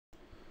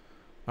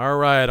All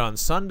right, on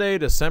Sunday,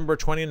 December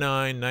 29,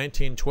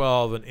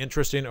 1912, an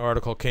interesting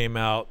article came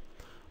out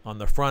on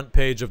the front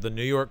page of the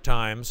New York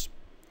Times.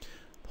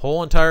 The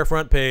whole entire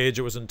front page,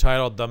 it was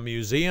entitled, "The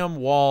Museum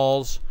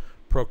Walls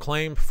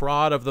Proclaim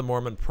Fraud of the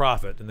Mormon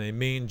Prophet," and they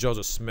mean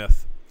Joseph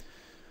Smith.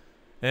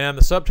 And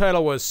the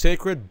subtitle was,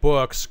 "Sacred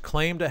Books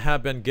Claimed to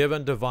Have Been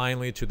Given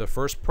Divinely to the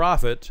First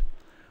Prophet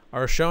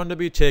Are Shown to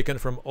Be Taken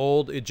from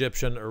Old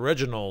Egyptian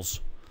Originals,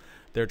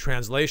 their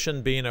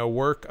translation being a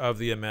work of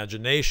the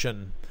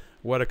imagination.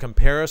 What a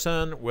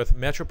comparison with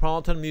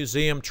Metropolitan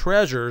Museum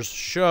treasures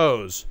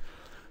shows."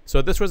 So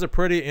this was a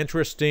pretty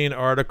interesting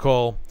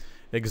article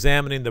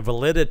examining the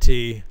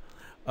validity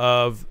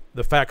of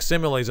the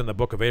facsimiles in the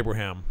Book of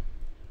Abraham.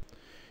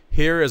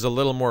 Here is a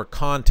little more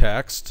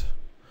context.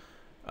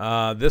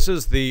 This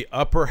is the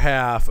upper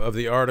half of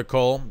the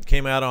article. It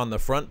came out on the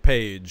front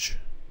page.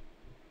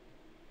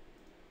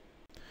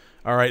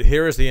 All right,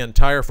 here is the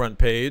entire front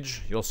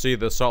page. You'll see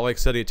the Salt Lake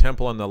City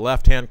Temple in the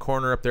left-hand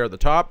corner up there at the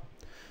top.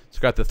 It's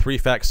got the 3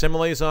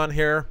 facsimiles on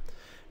here,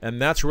 and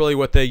that's really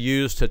what they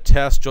used to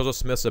test Joseph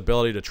Smith's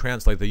ability to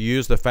translate. They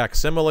used the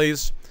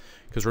facsimiles,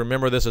 because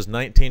remember, this is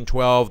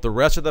 1912. The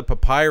rest of the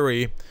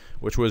papyri,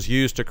 which was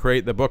used to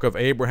create the Book of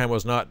Abraham,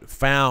 was not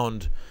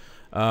found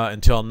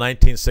until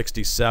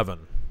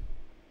 1967.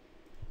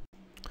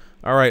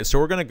 All right, so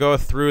we're going to go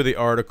through the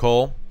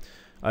article.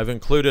 I've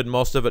included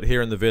most of it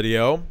here in the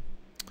video.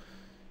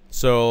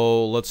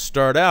 So let's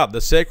start out.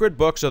 The sacred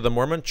books of the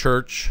Mormon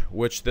Church,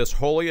 which this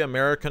holy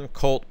American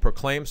cult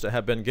proclaims to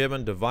have been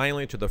given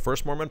divinely to the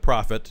first Mormon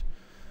prophet.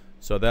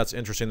 So that's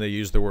interesting they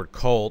use the word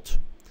cult.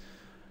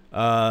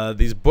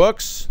 These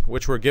books,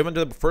 which were given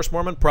to the first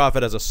Mormon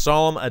prophet as a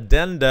solemn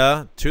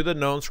addenda to the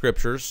known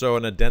scriptures, so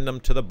an addendum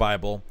to the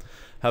Bible,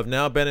 have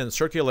now been in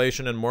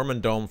circulation in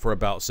Mormondom for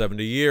about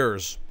 70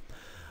 years.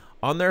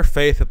 On their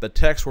faith that the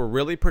texts were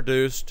really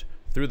produced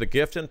through the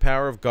gift and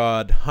power of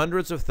God,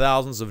 hundreds of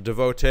thousands of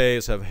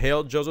devotees have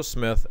hailed Joseph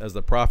Smith as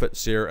the prophet,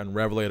 seer, and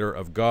revelator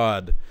of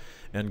God,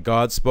 and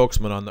God's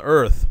spokesman on the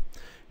earth.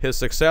 His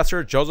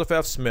successor, Joseph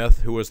F.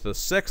 Smith, who was the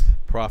 6th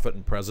prophet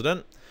and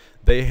president,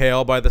 they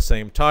hail by the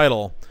same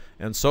title,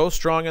 and so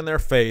strong in their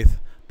faith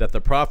that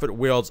the prophet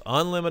wields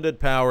unlimited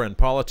power in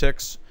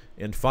politics,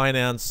 in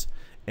finance,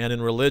 and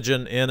in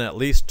religion in at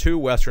least 2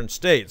 western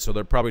states. So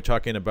they're probably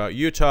talking about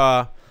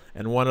Utah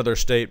and one other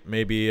state,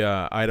 maybe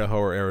Idaho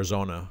or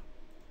Arizona.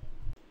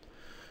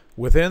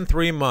 Within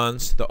 3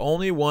 months, the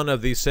only one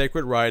of these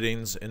sacred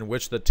writings in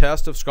which the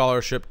test of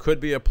scholarship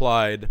could be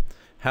applied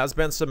has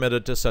been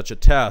submitted to such a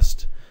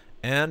test,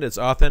 and its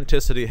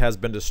authenticity has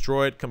been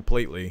destroyed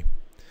completely.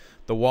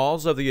 The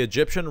walls of the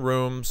Egyptian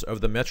rooms of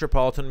the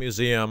Metropolitan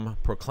Museum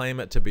proclaim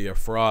it to be a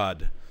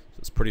fraud.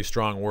 It's pretty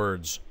strong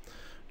words.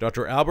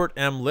 Dr. Albert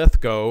M.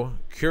 Lithgow,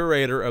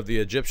 curator of the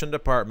Egyptian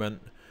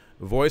department,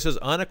 voices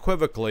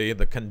unequivocally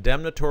the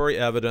condemnatory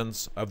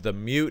evidence of the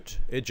mute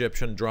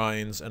Egyptian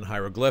drawings and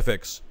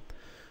hieroglyphics.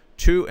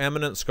 2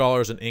 eminent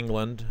scholars in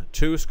England,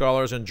 2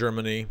 scholars in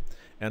Germany,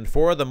 and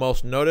 4 of the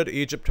most noted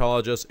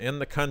Egyptologists in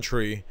the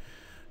country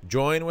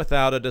join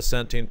without a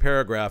dissenting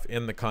paragraph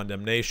in the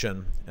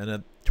condemnation.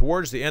 And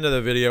towards the end of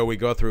the video, we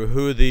go through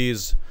who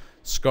these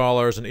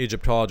scholars and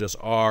Egyptologists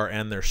are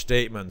and their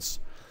statements.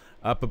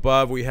 Up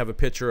above, we have a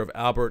picture of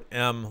Albert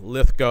M.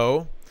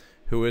 Lithgow,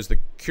 who is the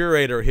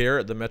curator here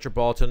at the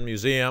Metropolitan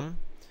Museum.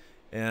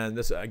 And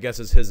this, I guess,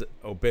 is his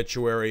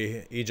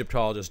obituary.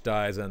 Egyptologist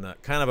dies in a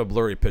kind of a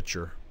blurry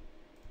picture.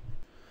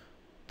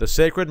 The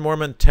sacred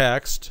Mormon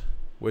text,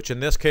 which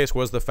in this case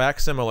was the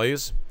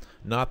facsimiles,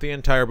 not the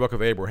entire Book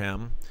of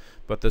Abraham,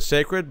 but the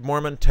sacred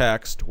Mormon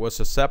text was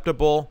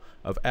susceptible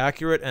of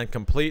accurate and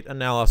complete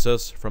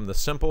analysis from the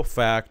simple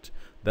fact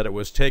that it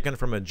was taken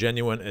from a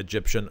genuine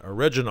Egyptian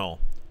original,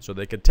 so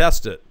they could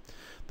test it.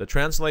 The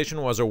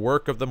translation was a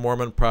work of the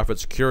Mormon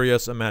prophet's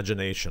curious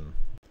imagination.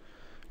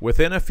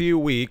 Within a few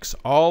weeks,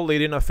 all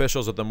leading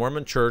officials of the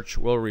Mormon Church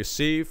will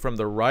receive from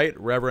the Right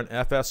Reverend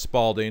F.S.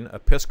 Spalding,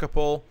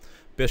 Episcopal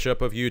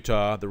Bishop of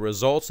Utah, the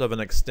results of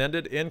an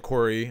extended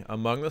inquiry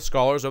among the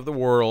scholars of the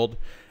world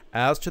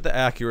as to the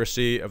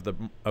accuracy of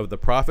the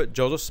prophet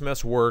Joseph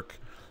Smith's work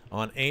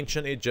on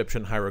ancient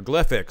Egyptian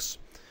hieroglyphics.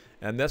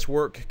 And this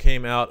work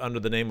came out under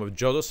the name of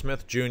Joseph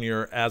Smith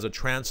Jr. as a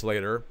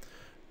translator,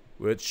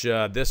 which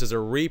this is a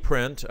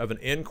reprint of an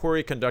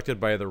inquiry conducted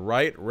by the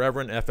Right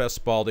Reverend F.S.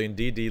 Spalding,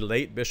 D.D.,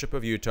 late Bishop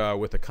of Utah,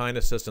 with the kind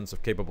assistance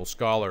of capable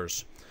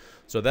scholars.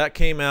 So that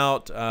came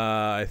out,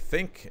 I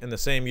think, in the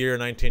same year,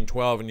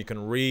 1912, and you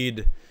can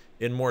read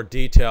in more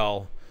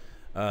detail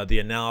the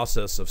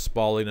analysis of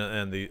Spalding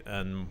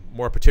and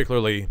more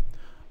particularly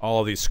all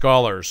of these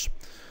scholars.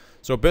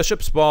 So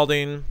Bishop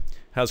Spalding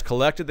has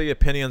collected the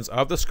opinions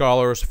of the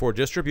scholars for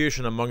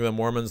distribution among the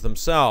Mormons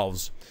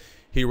themselves.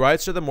 He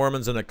writes to the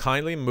Mormons in a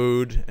kindly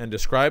mood and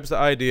describes the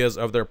ideas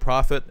of their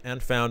prophet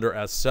and founder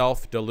as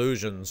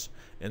self-delusions,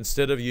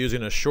 instead of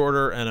using a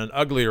shorter and an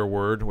uglier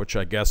word, which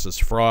I guess is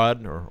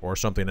fraud or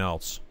something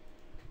else.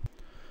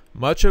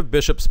 Much of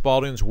Bishop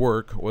Spalding's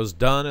work was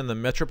done in the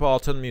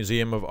Metropolitan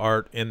Museum of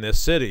Art in this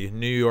city,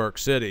 New York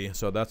City.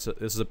 So this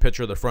is a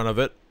picture of the front of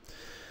it.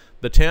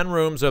 The 10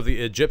 rooms of the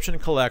Egyptian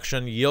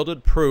collection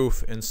yielded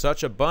proof in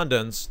such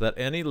abundance that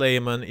any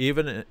layman,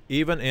 even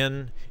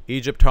in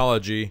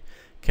Egyptology,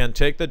 can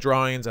take the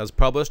drawings as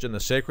published in the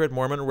Sacred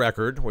Mormon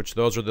Record, which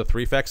those are the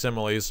 3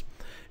 facsimiles,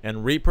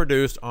 and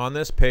reproduced on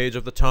this page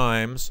of the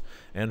Times,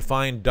 and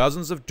find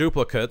dozens of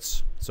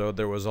duplicates. So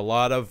there was a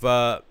lot of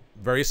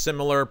very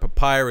similar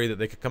papyri that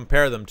they could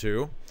compare them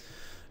to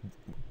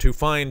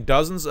find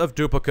dozens of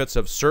duplicates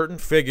of certain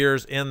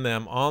figures in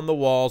them on the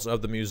walls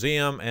of the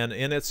museum and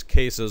in its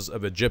cases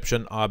of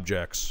Egyptian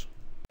objects.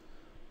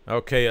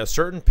 Okay, a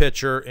certain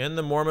picture in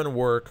the Mormon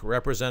work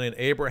representing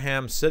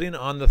Abraham sitting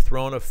on the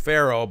throne of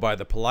Pharaoh by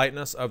the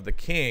politeness of the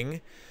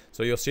king.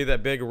 So you'll see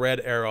that big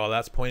red arrow,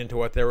 that's pointing to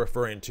what they're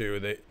referring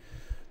to.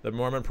 The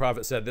Mormon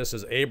prophet said this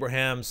is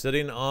Abraham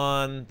sitting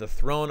on the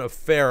throne of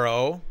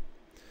Pharaoh.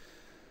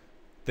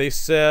 They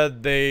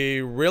said they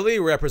really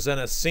represent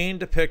a scene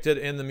depicted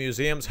in the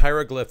museum's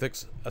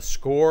hieroglyphics a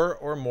score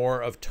or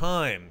more of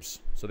times.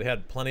 So they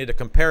had plenty to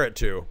compare it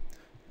to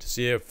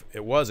see if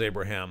it was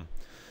Abraham.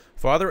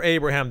 Father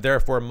Abraham,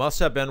 therefore, must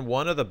have been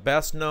one of the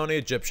best-known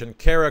Egyptian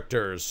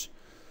characters.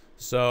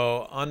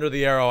 So under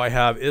the arrow I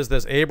have, is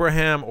this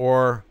Abraham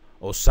or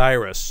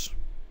Osiris?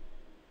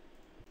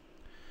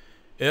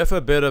 If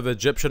a bit of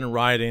Egyptian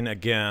writing,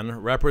 again,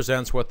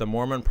 represents what the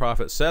Mormon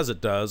prophet says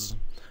it does,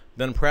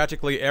 then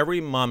practically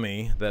every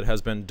mummy that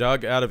has been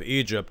dug out of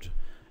Egypt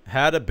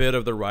had a bit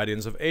of the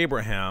writings of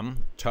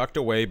Abraham tucked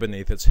away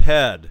beneath its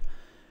head,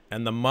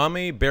 and the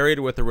mummy, buried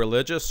with a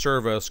religious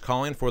service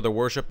calling for the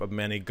worship of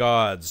many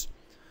gods,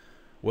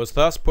 was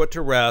thus put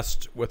to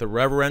rest with a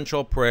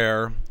reverential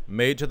prayer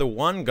made to the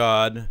one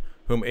God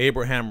whom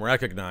Abraham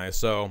recognized.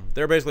 So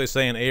they're basically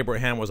saying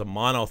Abraham was a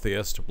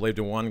monotheist, believed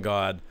in one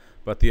God,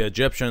 but the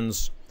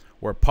Egyptians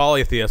were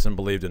polytheists and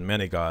believed in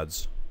many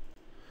gods.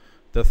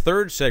 The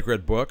third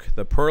sacred book,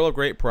 the Pearl of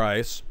Great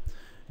Price,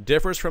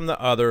 differs from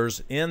the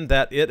others in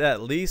that it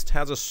at least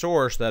has a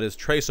source that is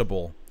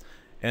traceable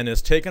and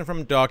is taken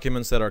from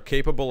documents that are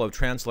capable of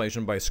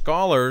translation by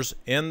scholars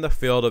in the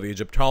field of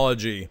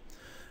Egyptology.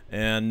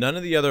 And none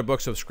of the other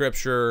books of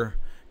Scripture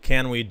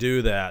can we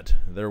do that.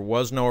 There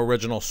was no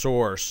original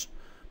source.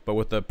 But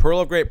with the Pearl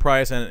of Great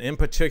Price, and in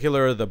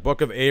particular the Book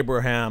of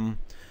Abraham,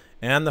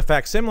 and the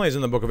facsimiles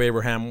in the Book of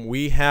Abraham,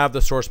 we have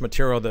the source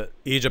material that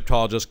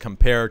Egyptologists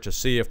compare to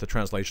see if the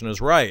translation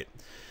is right.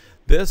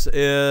 This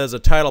is a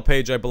title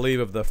page, I believe,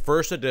 of the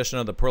first edition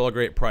of the Pearl of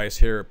Great Price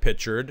here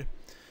pictured,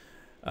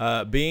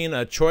 being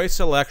a choice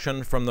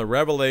selection from the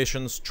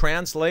Revelations,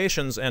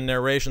 translations, and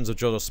narrations of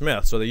Joseph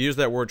Smith. So they use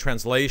that word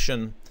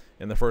translation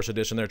in the first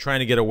edition. They're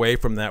trying to get away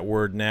from that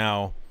word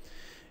now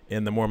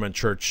in the Mormon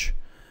Church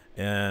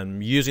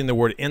and using the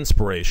word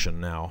inspiration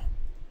now.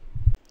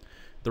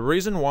 The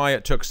reason why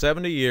it took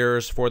 70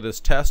 years for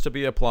this test to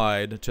be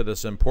applied to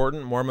this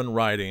important Mormon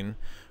writing,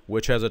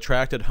 which has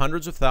attracted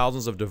hundreds of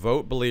thousands of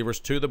devout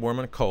believers to the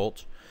Mormon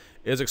cult,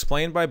 is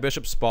explained by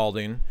Bishop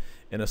Spalding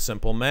in a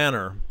simple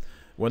manner.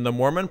 When the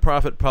Mormon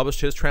prophet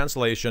published his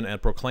translation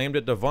and proclaimed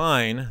it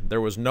divine, there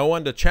was no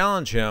one to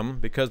challenge him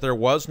because there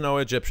was no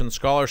Egyptian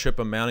scholarship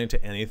amounting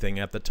to anything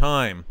at the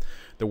time.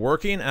 The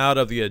working out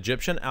of the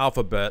Egyptian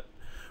alphabet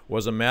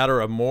was a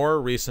matter of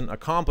more recent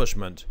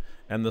accomplishment,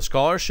 and the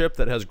scholarship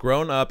that has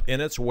grown up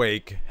in its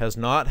wake has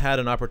not had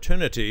an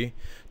opportunity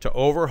to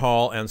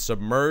overhaul and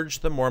submerge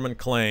the Mormon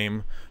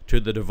claim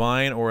to the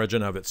divine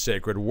origin of its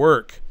sacred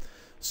work.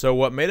 So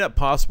what made it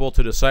possible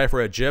to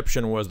decipher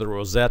Egyptian was the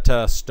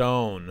Rosetta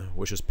Stone,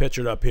 which is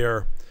pictured up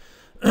here.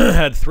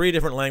 Had 3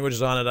 different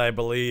languages on it, I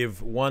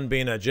believe, one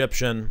being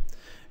Egyptian,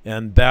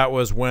 and that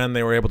was when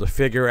they were able to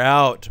figure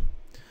out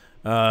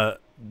the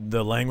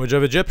language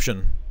of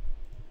Egyptian.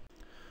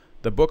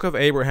 The Book of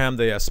Abraham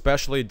they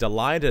especially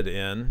delighted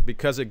in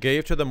because it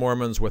gave to the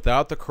Mormons,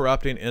 without the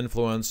corrupting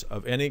influence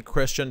of any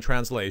Christian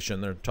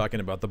translation, they're talking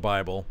about the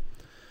Bible,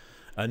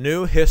 a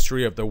new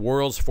history of the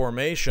world's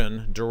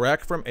formation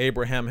direct from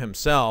Abraham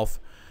himself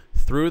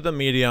through the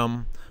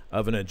medium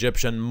of an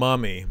Egyptian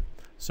mummy.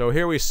 So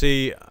here we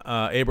see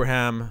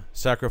Abraham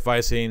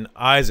sacrificing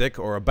Isaac,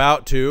 or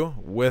about to,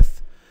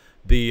 with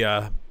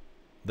the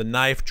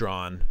knife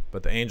drawn,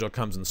 but the angel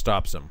comes and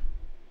stops him.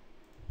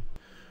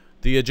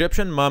 The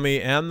Egyptian mummy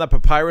and the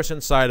papyrus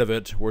inside of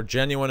it were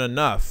genuine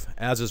enough,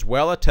 as is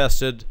well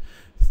attested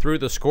through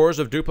the scores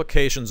of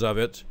duplications of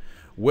it,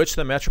 which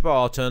the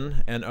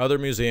Metropolitan and other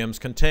museums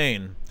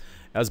contain.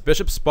 As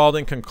Bishop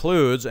Spalding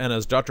concludes, and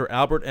as Dr.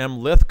 Albert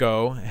M.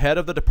 Lithgow, head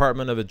of the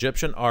Department of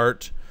Egyptian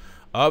Art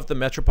of the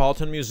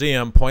Metropolitan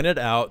Museum, pointed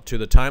out to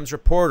the Times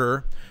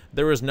reporter,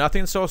 there is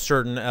nothing so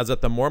certain as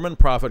that the Mormon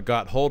prophet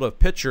got hold of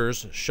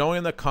pictures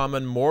showing the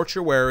common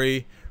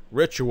mortuary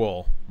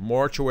ritual.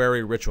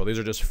 These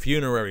are just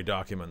funerary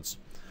documents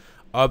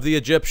of the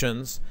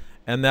Egyptians,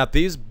 and that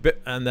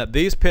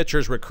these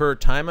pictures recur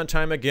time and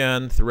time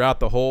again throughout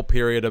the whole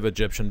period of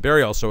Egyptian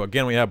burial. So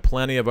again, we have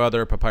plenty of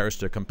other papyrus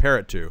to compare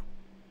it to.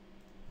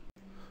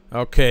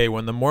 Okay,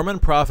 when the Mormon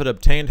prophet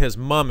obtained his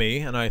mummy,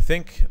 and I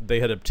think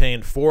they had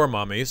obtained 4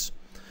 mummies,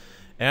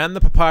 and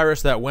the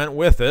papyrus that went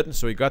with it.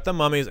 So he got the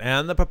mummies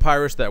and the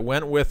papyrus that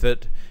went with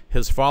it.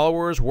 His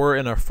followers were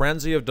in a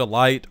frenzy of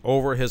delight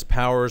over his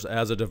powers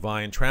as a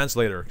divine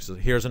translator. So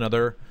here's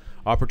another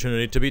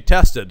opportunity to be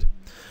tested.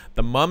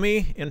 The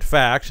mummy, in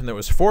fact, and there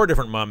was 4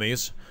 different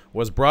mummies,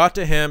 was brought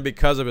to him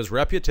because of his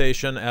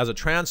reputation as a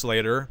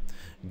translator,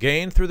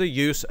 gained through the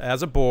use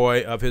as a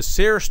boy of his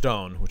seer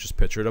stone, which is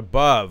pictured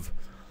above.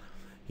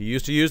 He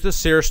used to use the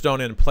seer stone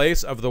in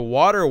place of the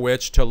water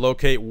witch to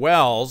locate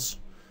wells,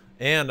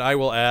 and I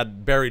will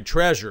add buried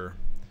treasure.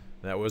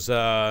 That was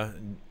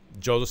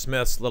Joseph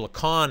Smith's little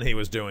con he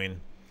was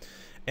doing.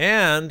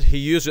 And he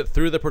used it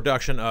through the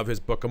production of his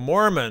Book of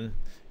Mormon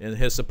in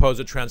his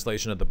supposed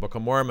translation of the Book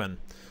of Mormon.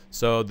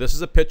 So this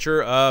is a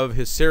picture of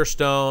his seer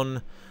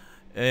stone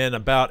in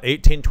about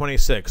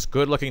 1826.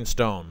 Good-looking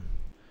stone.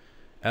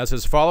 As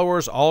his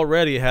followers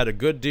already had a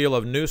good deal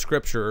of new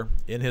scripture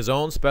in his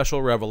own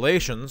special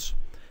revelations,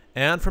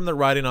 and from the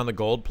writing on the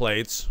gold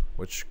plates,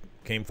 which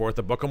came forth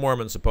the Book of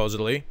Mormon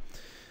supposedly,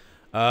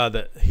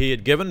 that he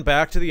had given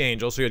back to the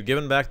angel, so he had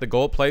given back the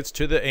gold plates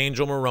to the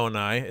angel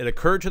Moroni, it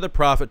occurred to the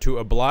prophet to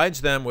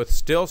oblige them with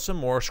still some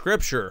more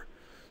scripture.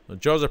 So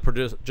Joseph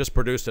just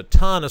produced a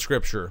ton of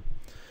scripture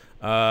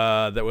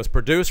that was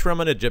produced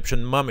from an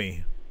Egyptian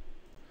mummy.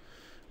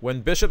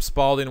 When Bishop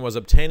Spalding was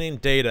obtaining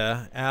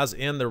data, as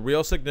in the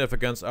real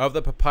significance of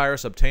the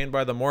papyrus obtained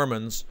by the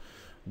Mormons,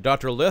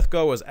 Dr.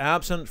 Lithgow was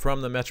absent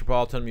from the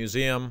Metropolitan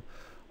Museum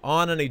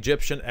on an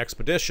Egyptian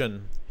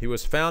expedition. He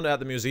was found at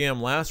the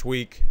museum last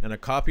week, and a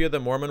copy of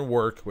the Mormon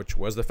work, which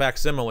was the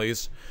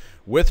facsimiles,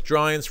 with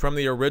drawings from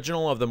the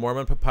original of the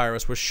Mormon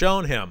papyrus, was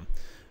shown him.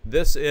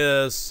 This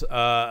is,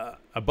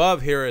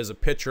 above here is a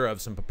picture of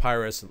some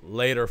papyrus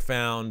later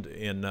found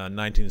in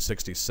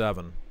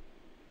 1967.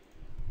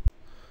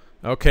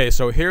 Okay,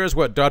 so here's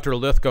what Dr.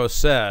 Lithgow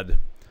said.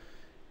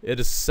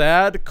 It is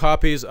sad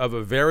copies of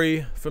a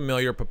very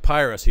familiar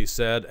papyrus, he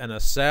said, and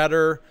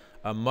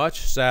a much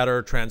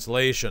sadder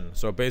translation.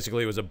 So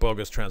basically it was a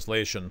bogus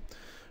translation.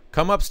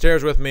 Come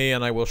upstairs with me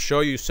and I will show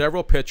you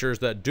several pictures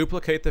that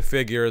duplicate the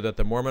figure that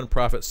the Mormon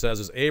prophet says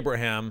is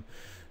Abraham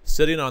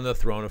sitting on the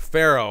throne of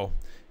Pharaoh.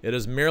 It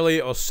is merely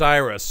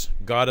Osiris,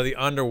 god of the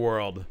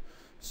underworld.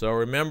 So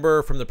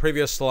remember from the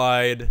previous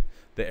slide,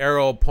 the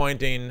arrow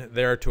pointing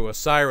there to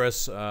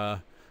Osiris,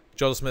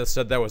 Joseph Smith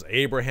said that was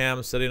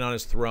Abraham sitting on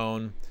his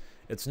throne.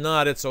 It's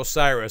not, it's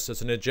Osiris.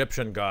 It's an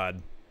Egyptian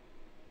god.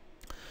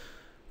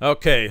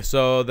 Okay,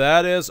 so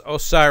that is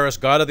Osiris,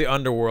 god of the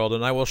underworld,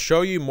 and I will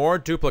show you more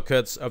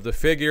duplicates of the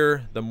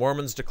figure the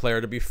Mormons declare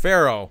to be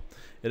Pharaoh.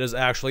 It is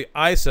actually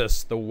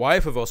Isis, the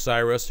wife of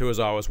Osiris, who is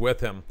always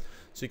with him.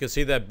 So you can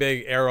see that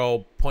big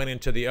arrow pointing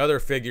to the other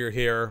figure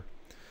here.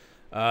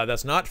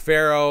 That's not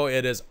Pharaoh,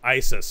 it is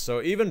Isis.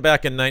 So even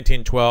back in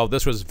 1912,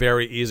 this was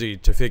very easy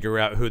to figure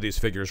out who these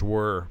figures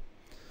were.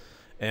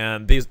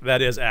 And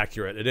that is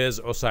accurate. It is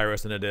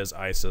Osiris and it is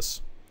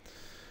Isis.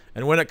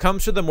 And when it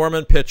comes to the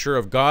Mormon picture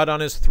of God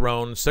on his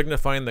throne,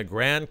 signifying the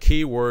grand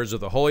key words of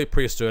the holy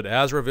priesthood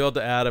as revealed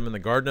to Adam in the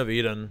Garden of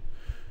Eden,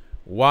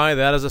 why,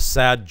 that is a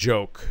sad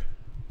joke.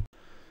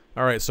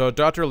 All right, so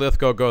Dr.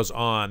 Lithgow goes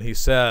on. He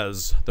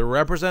says, the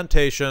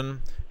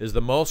representation is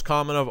the most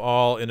common of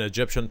all in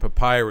Egyptian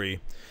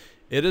papyri.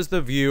 It is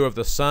the view of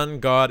the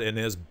sun god in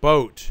his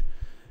boat.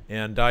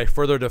 And I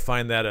further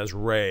define that as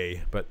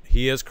Re, but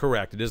he is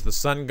correct. It is the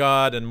sun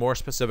god, and more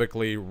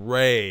specifically,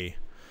 Re.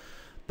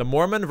 The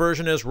Mormon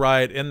version is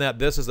right in that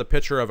this is a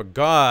picture of a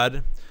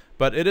god,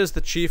 but it is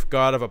the chief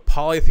god of a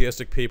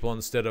polytheistic people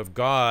instead of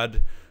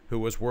God, who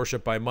was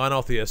worshipped by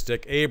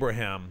monotheistic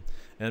Abraham.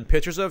 And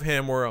pictures of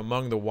him were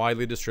among the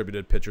widely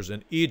distributed pictures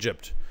in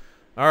Egypt.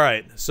 All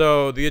right,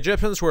 so the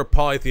Egyptians were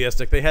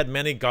polytheistic. They had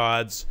many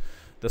gods.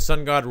 The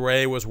sun god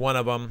Re was one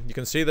of them. You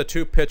can see the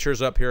 2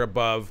 pictures up here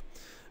above.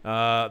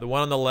 The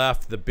one on the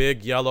left, the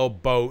big yellow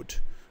boat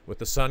with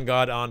the sun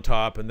god on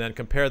top, and then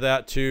compare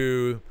that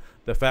to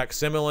the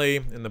facsimile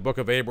in the Book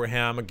of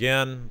Abraham.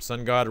 Again,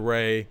 sun god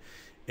Re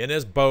in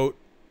his boat,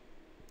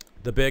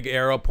 the big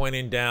arrow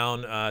pointing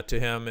down to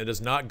him. It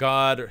is not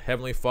God, or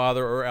Heavenly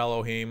Father, or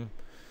Elohim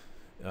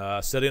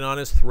sitting on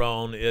his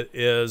throne. It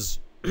is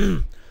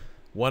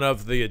one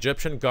of the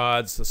Egyptian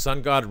gods, the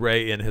sun god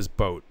Re, in his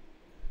boat.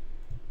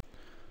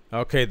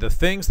 Okay, the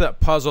things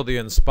that puzzled the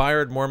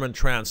inspired Mormon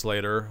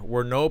translator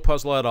were no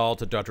puzzle at all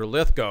to Dr.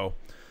 Lithgow.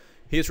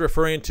 He's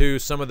referring to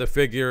some of the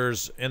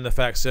figures in the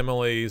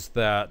facsimiles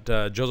that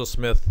Joseph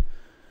Smith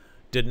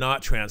did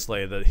not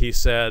translate, that he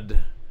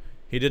said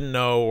he didn't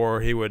know,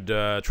 or he would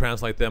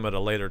translate them at a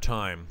later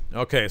time.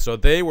 Okay, so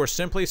they were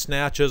simply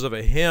snatches of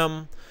a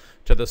hymn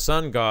to the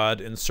sun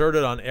god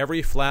inserted on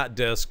every flat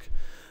disc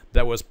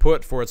that was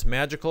put for its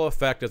magical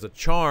effect as a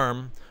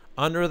charm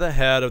under the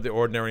head of the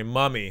ordinary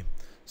mummy.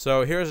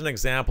 So here's an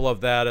example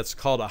of that. It's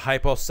called a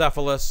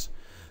hypocephalus.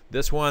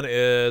 This one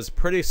is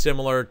pretty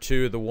similar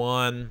to the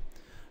one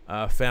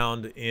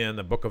found in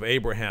the Book of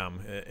Abraham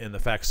in the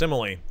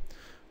facsimile.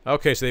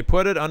 Okay, so they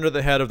put it under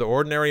the head of the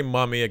ordinary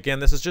mummy. Again,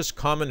 this is just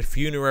common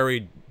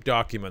funerary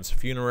documents,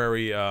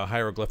 funerary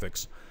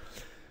hieroglyphics.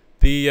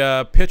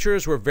 The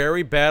pictures were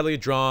very badly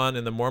drawn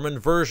in the Mormon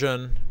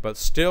version, but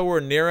still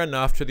were near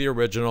enough to the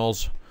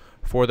originals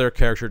for their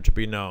character to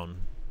be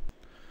known.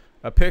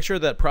 A picture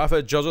that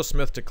Prophet Joseph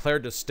Smith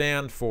declared to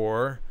stand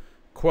for,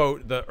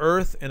 quote, the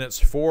earth in its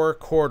four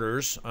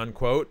quarters,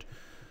 unquote,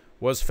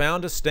 was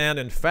found to stand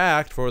in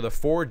fact for the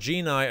four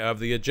genii of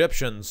the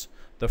Egyptians,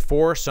 the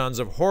four sons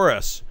of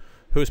Horus,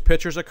 whose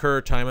pictures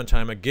occur time and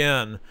time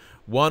again,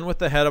 one with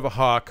the head of a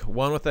hawk,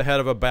 one with the head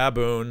of a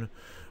baboon,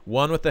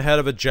 one with the head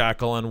of a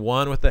jackal, and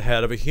one with the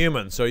head of a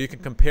human. So you can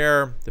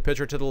compare the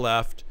picture to the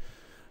left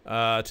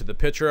to the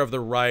picture of the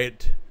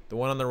right. The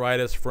one on the right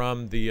is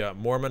from the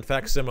Mormon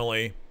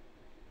facsimile.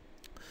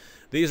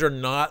 These are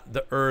not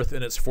the earth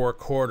in its four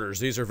quarters.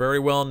 These are very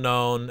well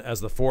known as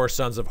the four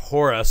sons of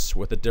Horus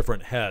with the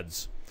different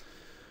heads.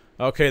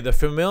 Okay, the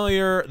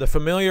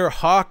familiar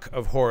hawk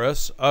of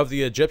Horus of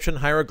the Egyptian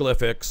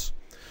hieroglyphics,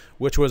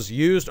 which was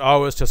used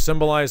always to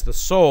symbolize the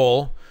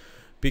soul,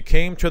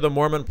 became to the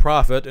Mormon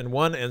prophet in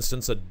one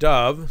instance a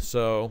dove,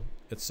 so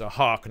it's a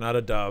hawk, not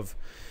a dove,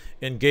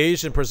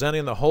 engaged in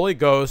presenting the Holy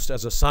Ghost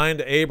as a sign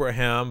to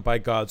Abraham by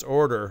God's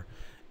order.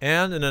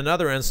 And in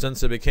another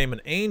instance, it became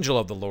an angel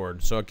of the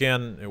Lord. So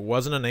again, it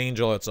wasn't an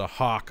angel, it's a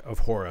hawk of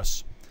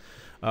Horus,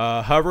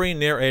 hovering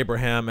near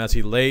Abraham as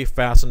he lay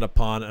fastened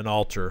upon an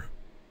altar.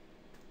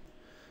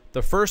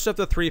 The first of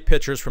the three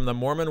pictures from the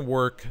Mormon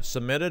work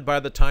submitted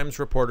by the Times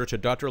reporter to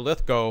Dr.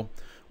 Lithgow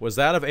was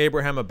that of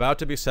Abraham about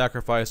to be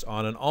sacrificed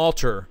on an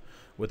altar,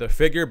 with a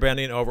figure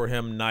bending over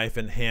him, knife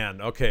in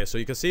hand. Okay, so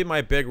you can see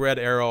my big red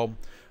arrow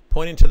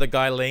pointing to the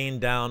guy laying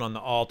down on the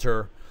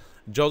altar.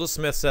 Joseph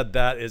Smith said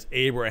that is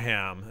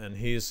Abraham, and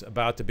he's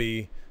about to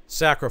be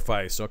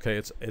sacrificed. Okay,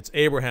 it's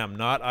Abraham,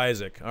 not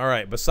Isaac. All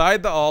right,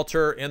 beside the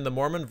altar in the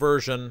Mormon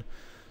version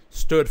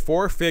stood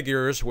four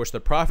figures which the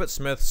prophet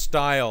Smith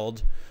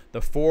styled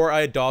the four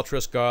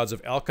idolatrous gods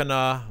of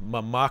Elkanah,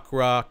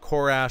 Mamakra,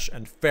 Korash,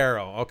 and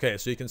Pharaoh. Okay,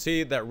 so you can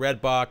see that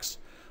red box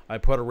I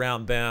put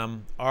around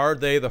them. Are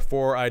they the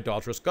four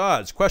idolatrous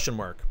gods? Question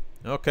mark.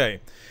 Okay.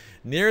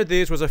 Near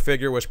these was a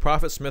figure which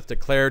Prophet Smith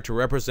declared to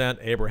represent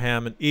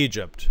Abraham in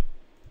Egypt.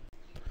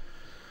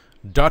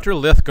 Dr.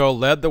 Lithgow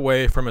led the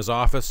way from his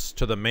office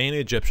to the main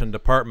Egyptian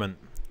department.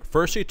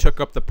 First he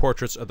took up the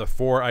portraits of the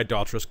four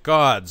idolatrous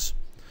gods.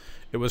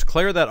 It was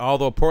clear that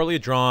although poorly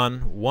drawn,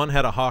 one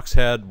had a hawk's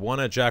head, one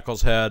a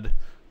jackal's head,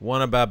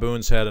 one a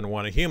baboon's head, and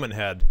one a human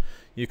head.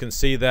 You can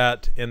see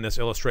that in this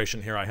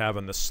illustration here I have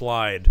in this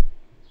slide.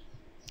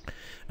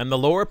 And the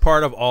lower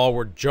part of all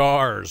were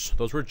jars.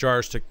 Those were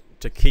jars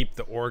to keep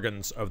the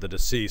organs of the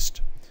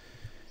deceased.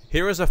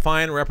 Here is a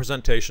fine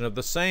representation of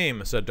the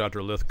same, said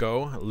Dr.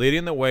 Lithgow,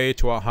 leading the way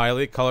to a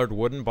highly colored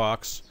wooden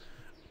box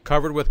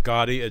covered with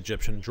gaudy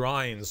Egyptian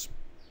drawings.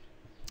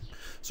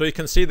 So you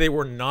can see they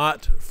were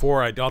not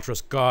four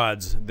idolatrous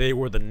gods. They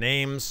were the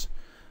names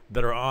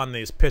that are on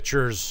these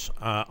pictures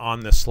on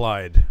this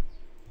slide.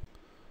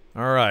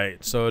 All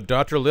right, so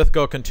Dr.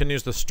 Lithgow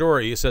continues the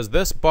story. He says,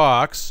 this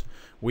box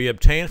we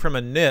obtained from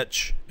a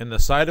niche in the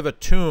side of a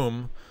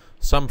tomb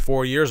some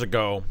 4 years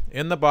ago.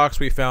 In the box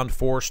we found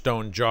 4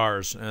 stone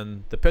jars,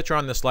 and the picture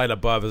on this slide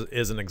above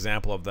is an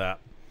example of that.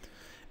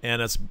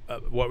 And it's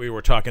what we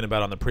were talking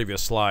about on the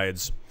previous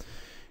slides.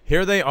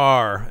 Here they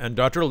are, and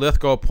Dr.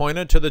 Lithgow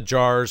pointed to the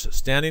jars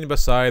standing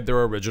beside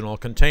their original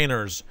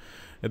containers.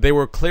 They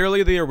were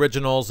clearly the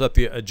originals that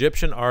the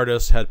Egyptian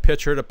artists had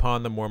pictured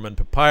upon the Mormon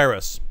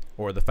papyrus,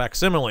 or the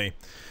facsimile.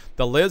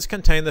 The lids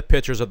contained the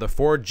pictures of the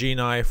 4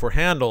 genii for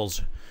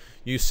handles.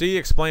 You see,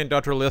 explained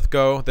Dr.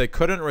 Lithgow, they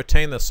couldn't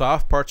retain the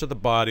soft parts of the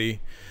body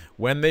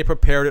when they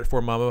prepared it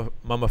for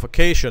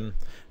mummification,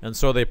 and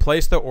so they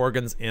placed the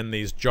organs in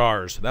these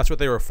jars. That's what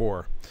they were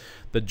for.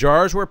 The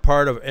jars were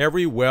part of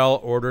every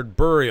well-ordered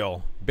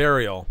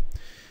burial.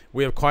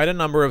 We have quite a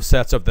number of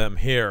sets of them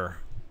here.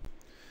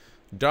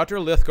 Dr.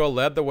 Lithgow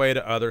led the way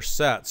to other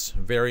sets,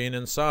 varying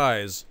in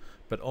size,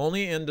 but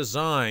only in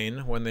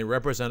design when they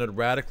represented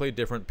radically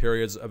different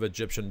periods of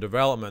Egyptian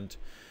development.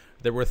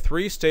 There were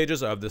 3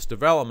 stages of this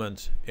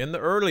development. In the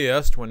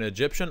earliest, when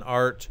Egyptian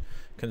art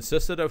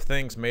consisted of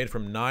things made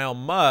from Nile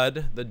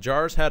mud, the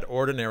jars had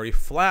ordinary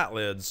flat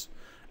lids.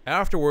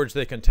 Afterwards,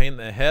 they contained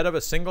the head of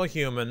a single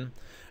human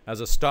as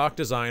a stock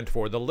designed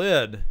for the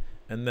lid.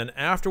 And then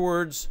after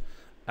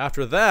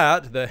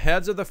that, the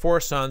heads of the 4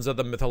 sons of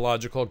the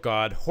mythological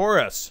god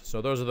Horus. So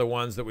those are the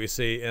ones that we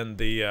see in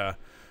the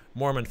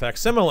Mormon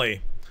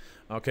facsimile.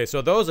 Okay,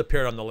 so those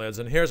appeared on the lids.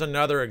 And here's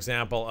another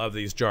example of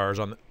these jars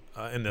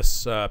in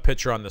this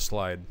picture on this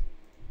slide.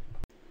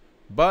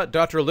 But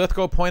Dr.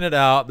 Lithgow pointed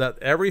out that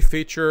every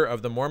feature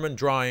of the Mormon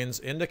drawings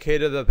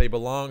indicated that they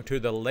belonged to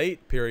the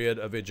late period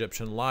of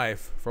Egyptian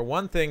life. For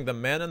one thing, the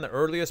men in the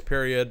earliest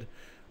period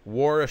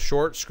wore a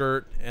short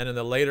skirt, and in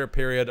the later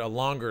period a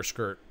longer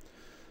skirt.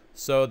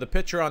 So the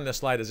picture on this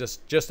slide is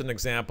just an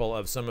example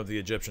of some of the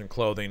Egyptian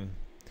clothing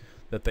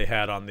that they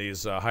had on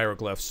these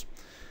hieroglyphs.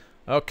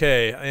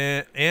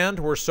 Okay, and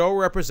were so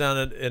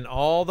represented in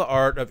all the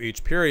art of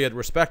each period,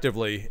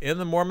 respectively. In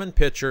the Mormon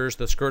pictures,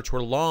 the skirts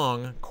were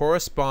long,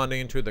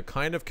 corresponding to the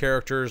kind of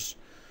characters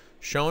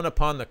shown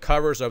upon the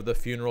covers of the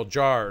funeral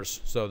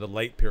jars, so the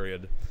late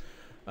period,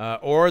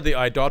 or the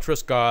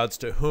idolatrous gods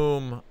to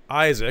whom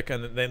Isaac,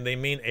 and then they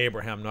mean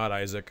Abraham, not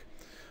Isaac,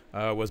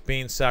 was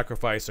being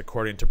sacrificed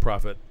according to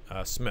Prophet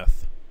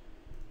Smith.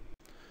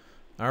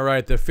 All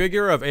right, the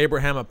figure of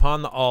Abraham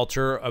upon the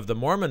altar of the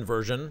Mormon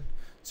version,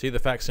 see the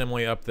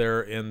facsimile up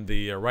there in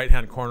the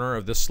right-hand corner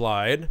of this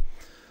slide.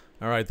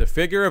 All right, the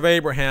figure of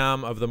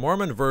Abraham of the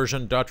Mormon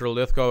version, Dr.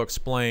 Lithgow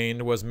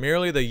explained, was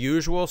merely the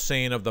usual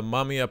scene of the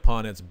mummy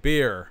upon its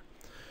bier.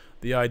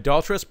 The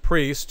idolatrous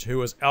priest, who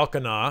was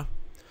Elkanah,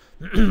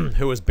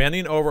 who was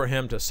bending over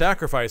him to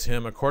sacrifice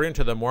him, according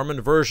to the Mormon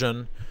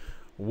version,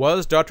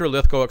 was, Dr.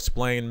 Lithgow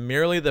explained,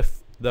 merely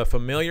the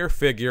familiar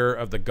figure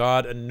of the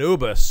god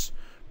Anubis,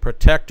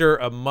 protector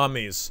of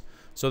mummies.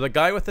 So the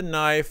guy with the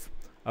knife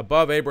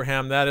above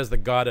Abraham, that is the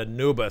god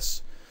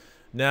Anubis.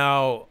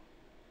 Now,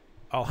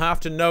 I'll have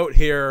to note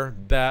here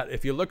that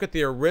if you look at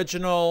the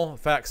original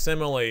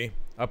facsimile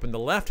up in the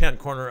left-hand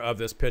corner of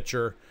this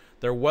picture,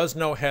 there was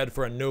no head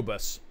for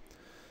Anubis.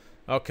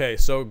 Okay,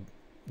 so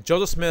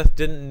Joseph Smith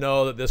didn't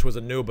know that this was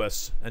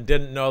Anubis and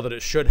didn't know that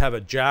it should have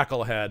a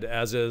jackal head,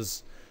 as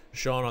is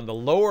shown on the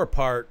lower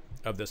part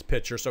of this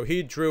picture. So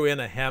he drew in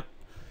a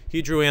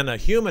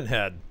human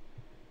head.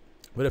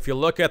 But if you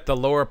look at the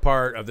lower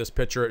part of this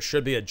picture, it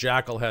should be a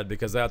jackal head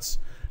because that's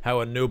how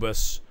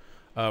Anubis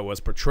was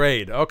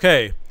portrayed.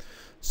 Okay.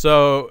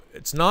 So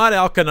it's not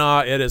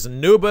Elkanah, it is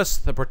Anubis,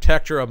 the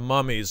protector of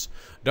mummies.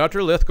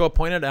 Dr. Lithgow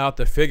pointed out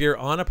the figure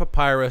on a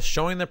papyrus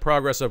showing the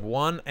progress of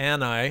one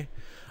Ani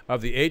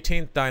of the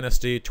 18th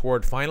dynasty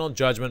toward final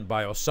judgment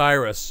by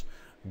Osiris,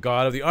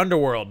 god of the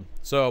underworld.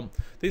 So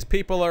these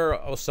people are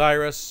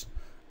Osiris,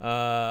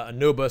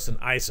 Anubis, and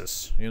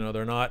Isis. You know,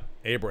 they're not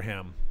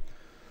Abraham.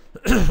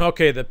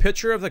 Okay, the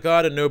picture of the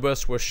god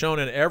Anubis was shown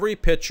in every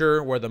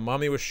picture where the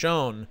mummy was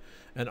shown,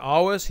 and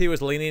always he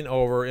was leaning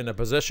over in a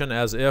position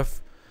as if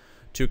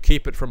to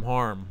keep it from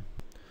harm.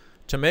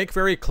 To make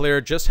very clear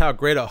just how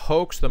great a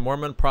hoax the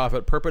Mormon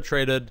prophet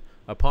perpetrated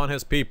upon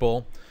his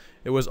people,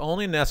 it was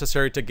only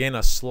necessary to gain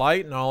a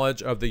slight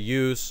knowledge of the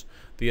use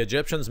the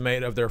Egyptians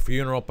made of their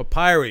funeral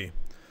papyri.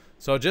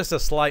 So just a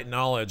slight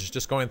knowledge,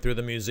 just going through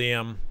the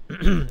museum,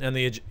 and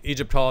the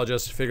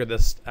Egyptologists figured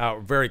this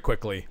out very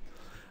quickly.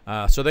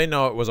 So they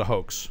know it was a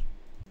hoax.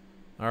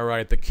 All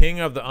right, the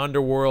king of the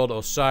underworld,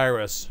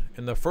 Osiris.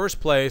 In the first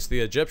place, the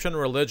Egyptian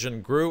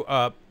religion grew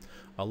up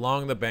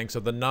along the banks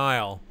of the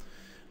Nile.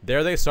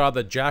 There they saw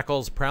the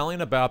jackals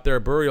prowling about their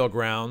burial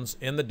grounds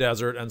in the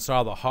desert and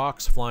saw the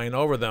hawks flying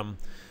over them.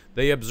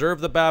 They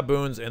observed the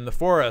baboons in the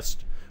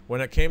forest.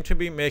 When it came to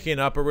be making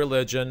up a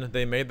religion,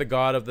 they made the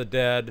god of the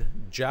dead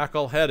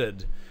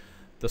jackal-headed.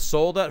 The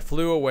soul that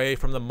flew away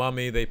from the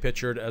mummy they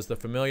pictured as the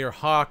familiar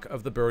hawk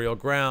of the burial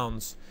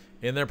grounds.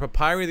 In their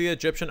papyri, the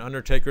Egyptian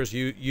undertakers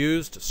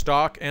used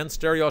stock and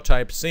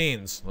stereotype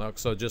scenes,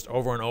 so just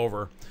over and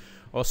over.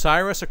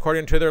 Osiris,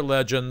 according to their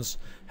legends,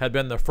 had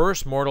been the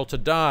first mortal to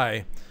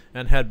die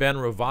and had been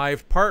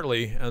revived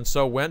partly, and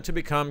so went to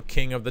become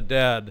king of the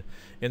dead.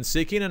 In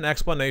seeking an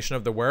explanation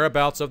of the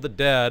whereabouts of the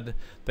dead,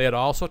 they had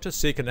also to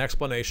seek an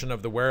explanation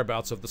of the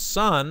whereabouts of the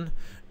sun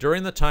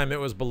during the time it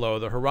was below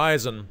the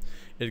horizon.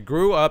 It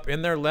grew up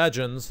in their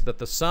legends that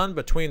the sun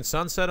between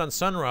sunset and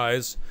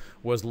sunrise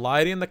was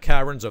lighting the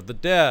caverns of the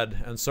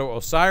dead, and so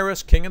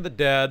Osiris, king of the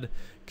dead,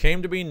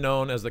 came to be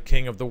known as the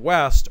king of the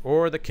west,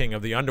 or the king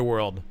of the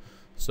underworld.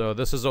 So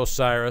this is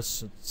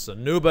Osiris, it's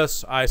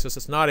Anubis, Isis,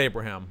 it's not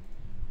Abraham.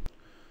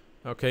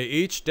 Okay,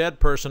 each dead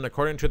person,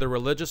 according to the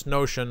religious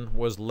notion,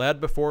 was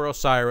led before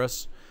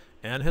Osiris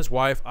and his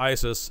wife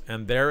Isis,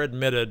 and there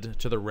admitted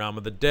to the realm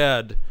of the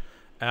dead,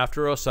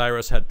 after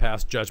Osiris had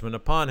passed judgment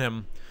upon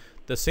him.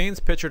 The scenes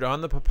pictured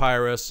on the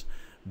papyrus,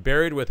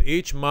 buried with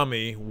each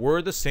mummy,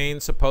 were the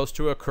scenes supposed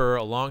to occur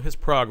along his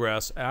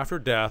progress after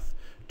death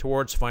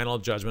towards final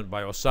judgment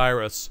by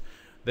Osiris.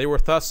 They were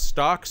thus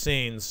stock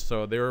scenes,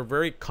 so they were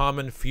very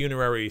common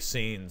funerary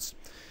scenes,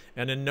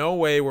 and in no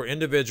way were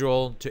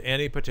individual to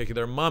any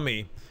particular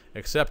mummy,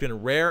 except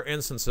in rare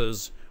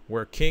instances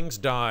where kings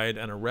died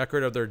and a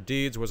record of their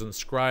deeds was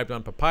inscribed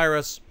on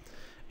papyrus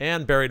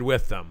and buried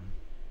with them.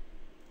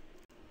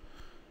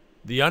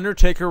 The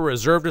undertaker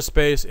reserved a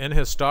space in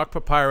his stock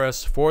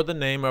papyrus for the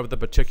name of the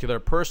particular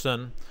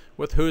person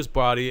with whose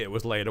body it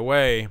was laid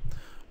away.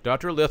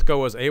 Dr. Lithgow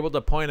was able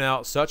to point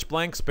out such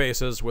blank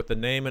spaces with the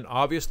name in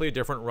obviously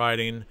different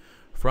writing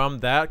from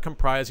that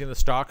comprising the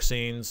stock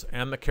scenes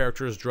and the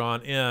characters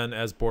drawn in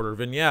as border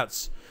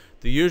vignettes.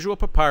 The usual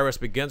papyrus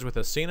begins with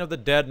a scene of the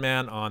dead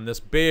man on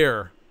this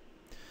bier.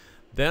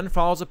 Then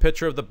follows a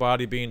picture of the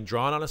body being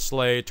drawn on a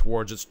sleigh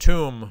towards its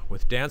tomb,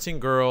 with dancing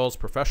girls,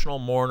 professional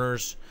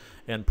mourners,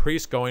 and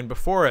priests going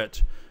before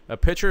it. A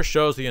picture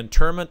shows the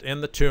interment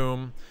in the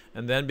tomb,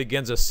 and then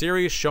begins a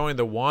series showing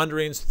the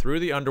wanderings through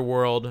the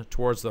underworld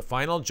towards the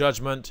final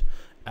judgment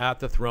at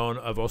the throne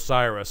of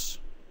Osiris.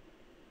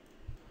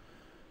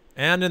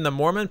 And in the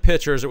Mormon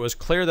pictures, it was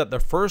clear that the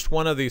first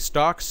one of these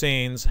stock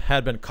scenes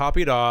had been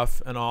copied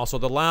off, and also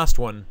the last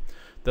one.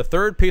 The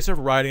third piece of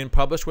writing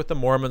published with the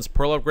Mormon's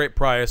Pearl of Great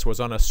Price was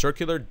on a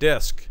circular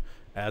disc,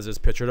 as is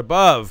pictured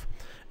above.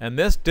 And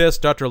this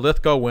disc Dr.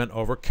 Lithgow went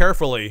over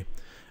carefully.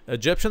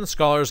 Egyptian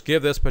scholars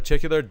give this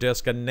particular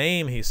disc a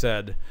name, he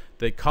said.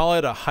 They call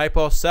it a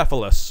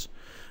hypocephalus,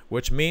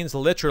 which means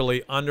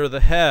literally under the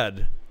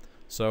head.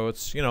 So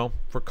it's,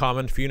 for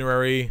common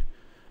funerary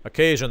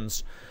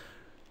occasions.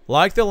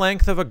 Like the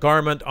length of a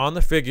garment on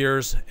the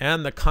figures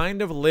and the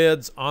kind of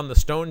lids on the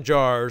stone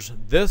jars,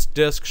 this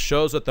disc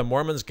shows that the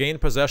Mormons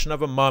gained possession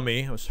of a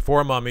mummy, it was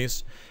 4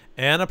 mummies,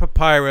 and a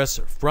papyrus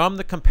from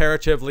the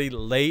comparatively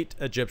late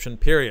Egyptian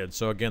period.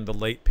 So again, the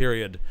late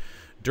period.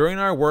 During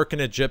our work in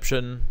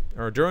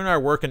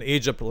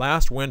Egypt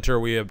last winter,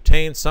 we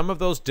obtained some of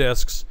those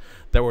discs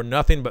that were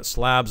nothing but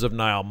slabs of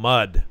Nile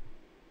mud.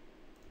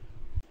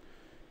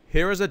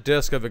 Here is a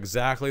disc of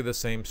exactly the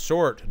same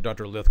sort,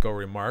 Dr. Lithgow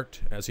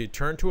remarked, as he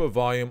turned to a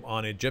volume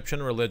on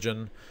Egyptian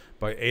religion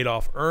by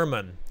Adolf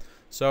Ehrman.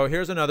 So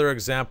here's another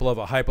example of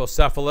a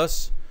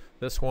hypocephalus.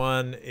 This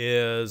one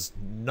is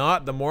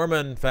not the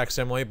Mormon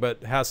facsimile,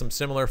 but has some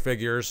similar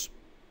figures.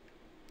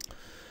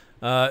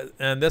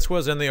 And this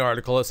was in the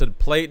article. It said,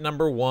 plate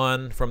number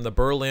 1 from the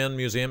Berlin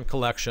Museum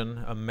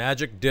collection, a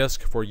magic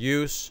disc for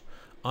use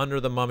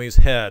under the mummy's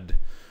head.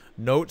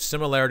 Note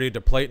similarity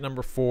to plate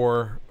number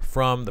 4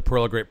 from the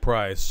Pearl of Great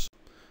Price.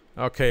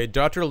 Okay,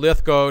 Dr.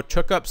 Lithgow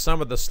took up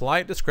some of the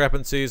slight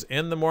discrepancies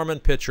in the Mormon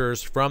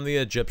pictures from the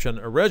Egyptian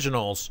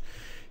originals.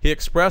 He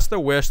expressed the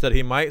wish that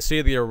he might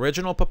see the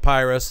original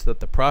papyrus that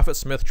the Prophet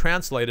Smith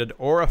translated,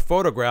 or a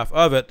photograph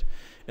of it,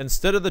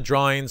 instead of the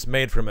drawings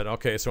made from it.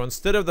 Okay, so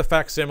instead of the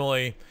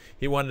facsimile,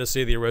 he wanted to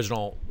see the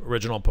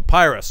original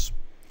papyrus.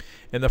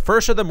 In the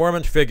first of the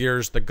Mormon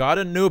figures, the god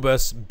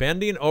Anubis,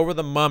 bending over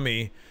the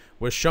mummy,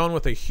 was shown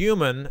with a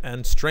human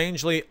and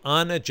strangely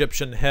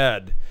un-Egyptian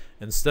head,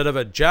 instead of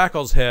a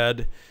jackal's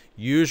head,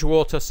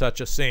 usual to such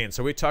a scene.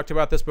 So we talked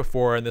about this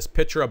before, and this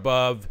picture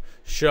above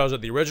shows that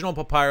the original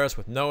papyrus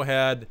with no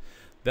head,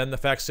 then the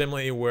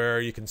facsimile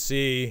where you can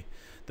see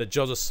that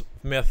Joseph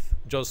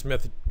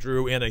Smith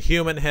drew in a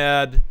human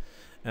head,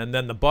 and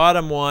then the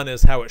bottom one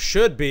is how it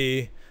should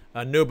be.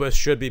 Anubis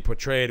should be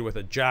portrayed with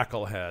a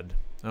jackal head.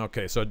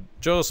 Okay, so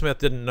Joseph Smith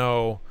didn't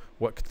know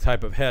what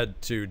type of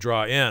head to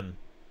draw in.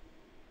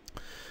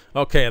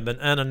 Okay, and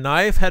a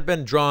knife had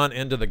been drawn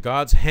into the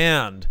god's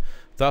hand.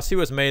 Thus he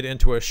was made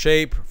into a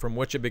shape from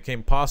which it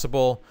became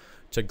possible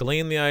to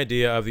glean the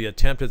idea of the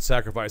attempted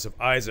sacrifice of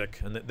Isaac,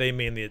 and they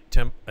mean the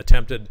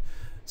attempted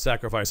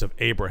sacrifice of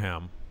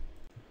Abraham.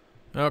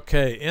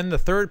 Okay, in the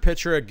third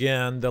picture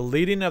again, the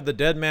leading of the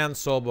dead man's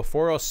soul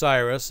before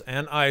Osiris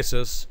and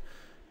Isis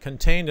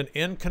contained an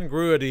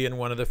incongruity in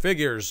one of the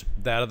figures,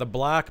 that of the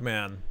black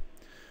man,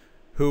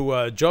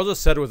 who Joseph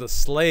said was a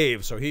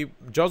slave. So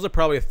Joseph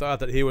probably thought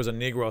that he was a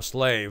Negro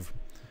slave,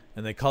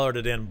 and they colored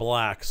it in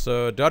black.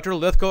 So Dr.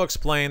 Lithgow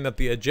explained that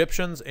the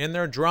Egyptians in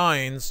their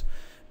drawings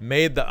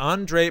made the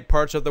undraped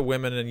parts of the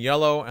women in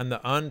yellow and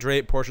the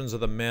undraped portions of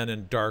the men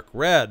in dark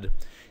red.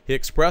 He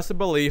expressed the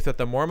belief that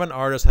the Mormon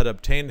artist had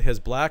obtained his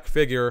black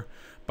figure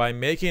by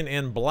making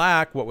in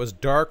black what was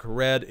dark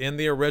red in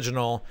the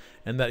original,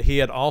 and that he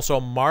had also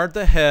marred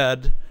the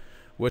head,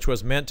 which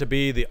was meant to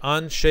be the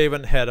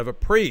unshaven head of a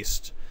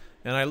priest.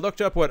 And I looked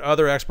up what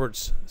other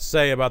experts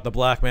say about the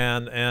black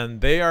man,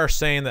 and they are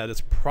saying that it's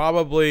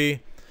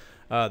probably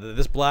that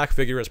this black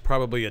figure is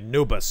probably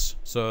Anubis.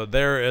 So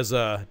there is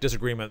a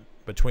disagreement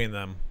between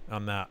them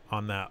on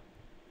that.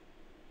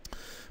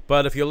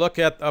 But if you look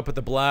up at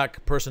the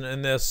black person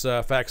in this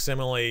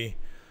facsimile,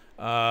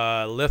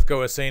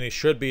 Lithgow is saying he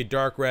should be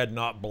dark red,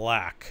 not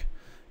black.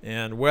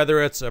 And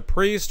whether it's a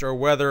priest or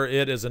whether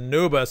it is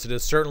Anubis, it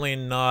is certainly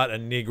not a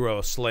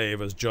Negro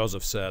slave, as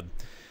Joseph said.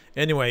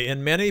 Anyway,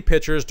 in many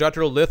pictures,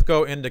 Dr.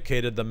 Lithgow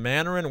indicated the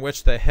manner in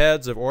which the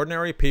heads of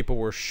ordinary people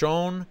were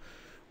shown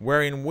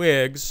wearing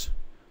wigs,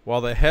 while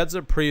the heads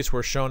of priests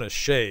were shown as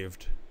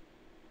shaved.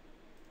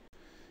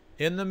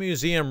 In the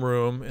museum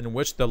room in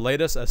which the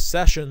latest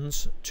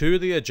accessions to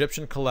the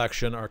Egyptian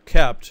collection are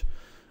kept,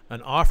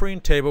 an offering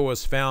table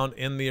was found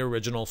in the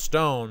original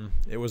stone.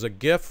 It was a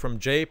gift from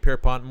J.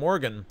 Pierpont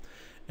Morgan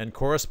and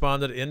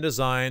corresponded in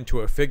design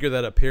to a figure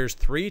that appears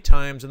 3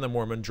 times in the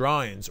Mormon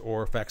drawings,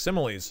 or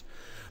facsimiles.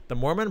 The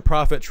Mormon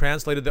prophet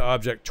translated the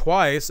object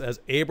twice as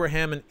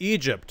Abraham in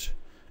Egypt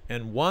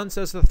and once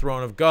as the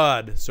throne of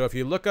God. So if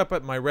you look up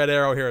at my red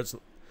arrow here, it's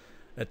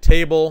a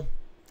table.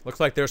 Looks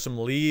like there's some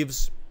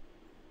leaves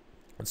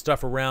and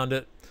stuff around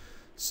it.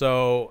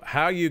 So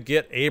how you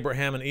get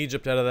Abraham in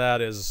Egypt out of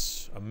that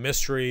is a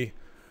mystery.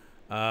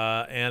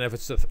 And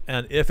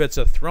if it's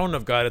a throne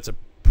of God, it's a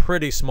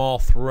pretty small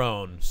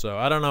throne. So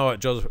I don't know what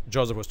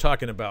Joseph was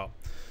talking about.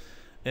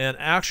 And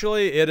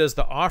actually, it is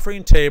the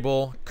offering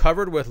table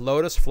covered with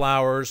lotus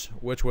flowers,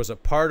 which was a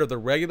part of the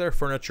regular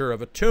furniture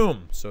of a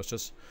tomb. So it's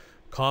just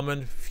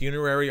common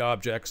funerary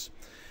objects,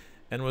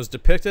 and was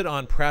depicted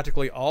on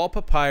practically all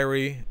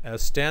papyri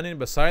as standing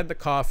beside the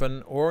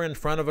coffin or in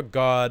front of a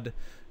god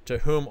to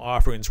whom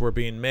offerings were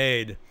being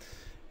made.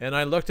 And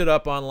I looked it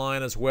up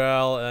online as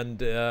well, and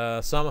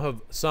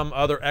some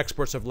other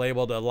experts have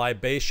labeled a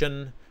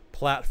libation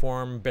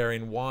platform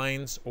bearing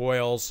wines,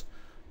 oils,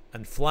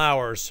 and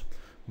flowers.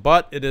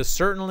 but it is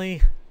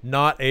certainly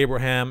not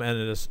Abraham, and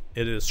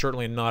it is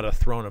certainly not a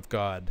throne of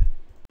God.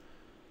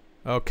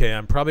 Okay,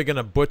 I'm probably going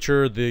to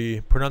butcher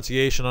the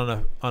pronunciation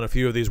on a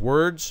few of these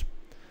words.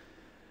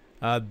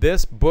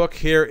 This book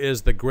here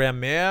is the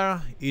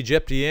Grammaire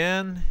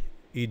Égyptienne,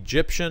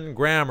 Egyptian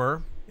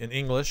Grammar in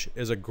English,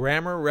 is a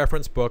grammar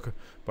reference book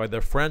by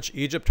the French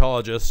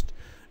Egyptologist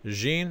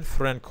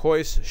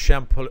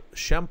Jean-François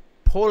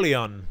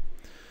Champollion,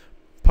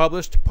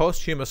 published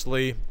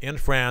posthumously in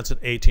France in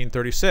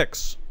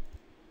 1836.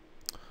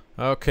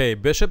 Okay,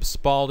 Bishop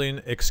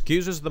Spalding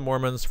excuses the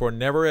Mormons for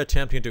never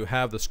attempting to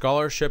have the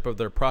scholarship of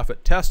their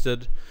prophet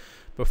tested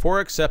before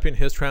accepting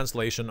his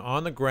translation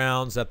on the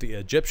grounds that the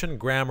Egyptian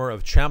grammar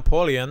of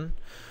Champollion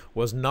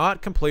was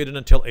not completed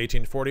until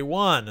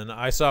 1841. And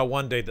I saw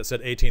one date that said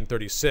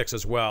 1836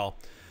 as well.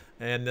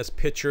 And this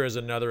picture is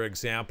another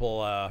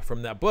example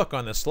from that book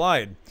on this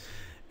slide.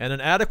 And an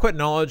adequate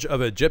knowledge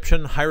of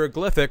Egyptian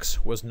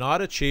hieroglyphics was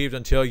not achieved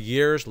until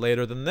years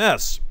later than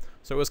this.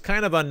 So it was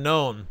kind of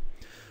unknown.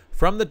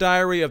 From the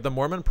diary of the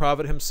Mormon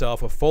prophet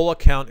himself, a full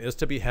account is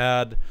to be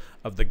had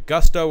of the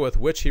gusto with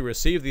which he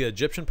received the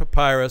Egyptian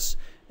papyrus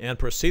and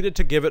proceeded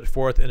to give it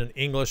forth in an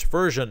English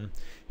version.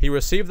 He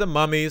received the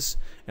mummies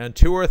and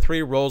 2 or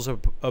 3 rolls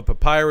of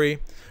papyri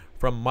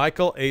from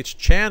Michael H.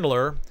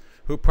 Chandler,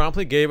 who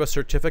promptly gave a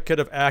certificate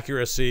of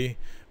accuracy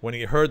when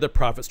he heard the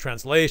prophet's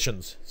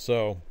translations.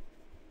 So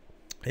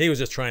he was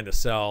just trying to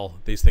sell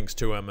these things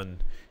to him,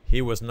 and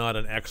he was not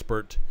an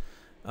expert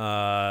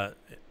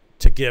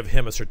to give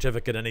him a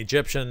certificate. An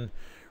Egyptian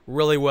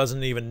really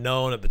wasn't even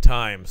known at the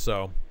time.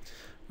 So,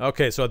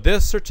 okay, so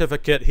this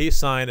certificate he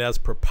signed as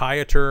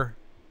proprietor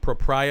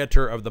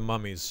of the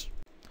mummies.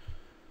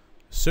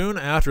 Soon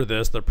after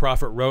this, the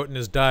prophet wrote in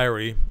his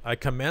diary, "I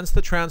commenced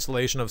the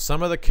translation of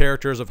some of the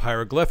characters of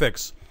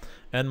hieroglyphics,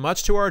 and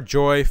much to our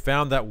joy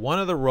found that one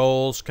of the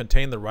rolls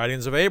contained the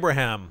writings of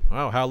Abraham."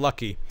 Oh, how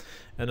lucky.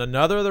 "And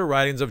another the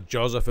writings of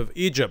Joseph of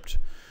Egypt.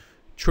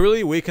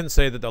 Truly we can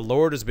say that the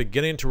Lord is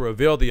beginning to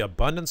reveal the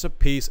abundance of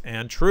peace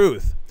and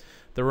truth."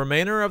 The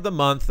remainder of the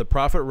month, the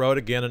prophet wrote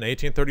again in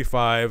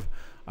 1835,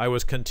 "I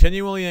was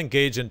continually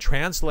engaged in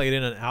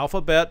translating an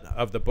alphabet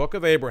of the book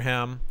of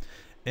Abraham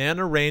and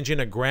arranging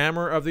a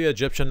grammar of the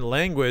Egyptian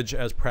language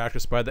as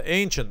practiced by the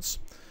ancients."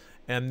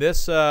 And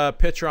this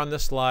picture on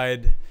this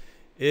slide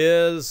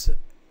is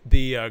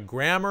the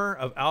grammar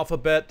of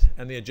alphabet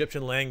and the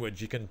Egyptian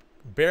language. You can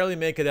barely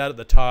make it out at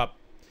the top.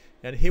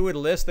 And he would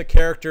list the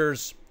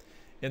characters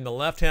in the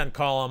left-hand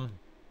column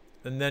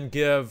and then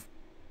give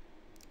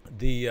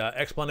the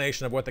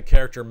explanation of what the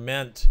character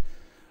meant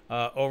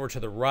over to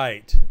the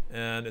right.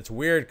 And it's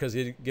weird because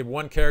he'd give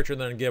one character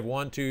and then give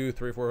 1, 2,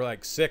 3, 4,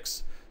 like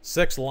six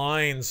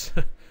lines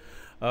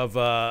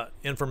of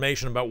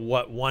information about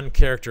what one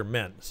character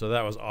meant. So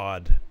that was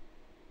odd.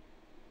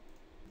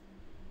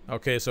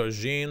 Okay, so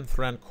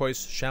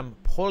Jean-François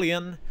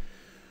Champollion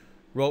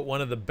wrote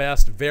one of the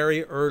best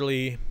very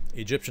early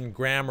Egyptian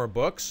grammar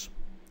books.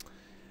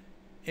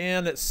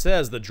 And it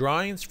says, "The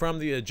drawings from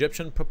the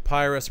Egyptian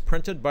papyrus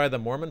printed by the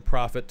Mormon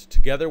prophet,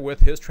 together with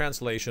his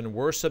translation,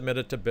 were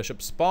submitted to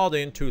Bishop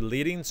Spalding to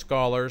leading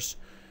scholars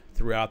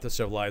throughout the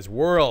civilized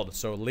world."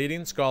 So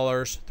leading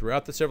scholars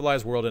throughout the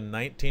civilized world in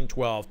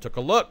 1912 took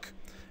a look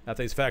at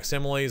these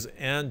facsimiles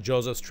and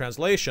Joseph's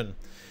translation.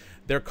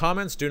 Their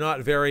comments do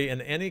not vary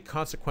in any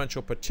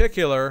consequential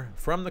particular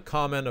from the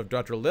comment of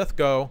Dr.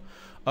 Lithgow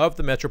of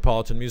the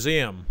Metropolitan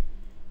Museum.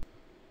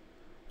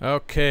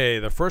 Okay,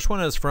 the first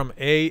one is from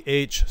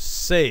A.H.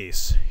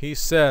 Sayce. He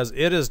says,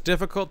 "It is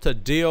difficult to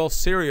deal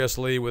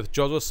seriously with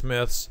Joseph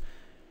Smith's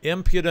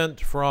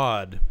impudent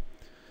fraud."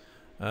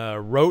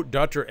 Wrote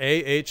Dr.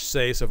 A.H.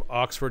 Sayce of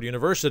Oxford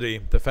University.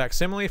 "The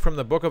facsimile from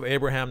the Book of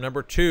Abraham,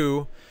 number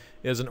 2,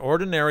 is an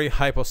ordinary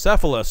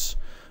hypocephalus,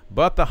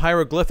 but the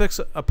hieroglyphics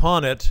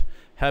upon it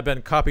have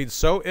been copied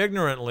so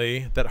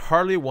ignorantly that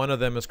hardly one of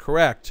them is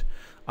correct.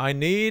 I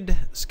need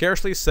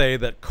scarcely say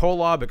that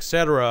Kolob,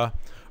 etc.,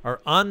 are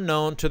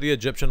unknown to the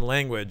Egyptian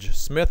language.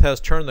 Smith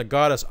has turned the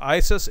goddess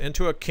Isis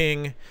into a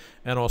king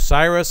and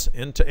Osiris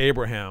into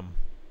Abraham."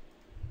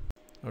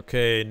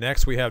 Okay,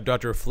 next we have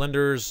Dr.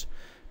 Flinders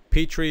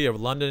Petrie of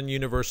London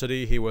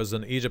University. He was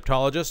an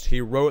Egyptologist.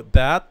 He wrote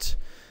that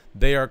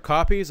they are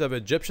copies of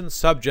Egyptian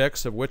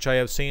subjects of which I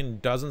have seen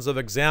dozens of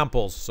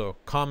examples, so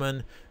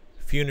common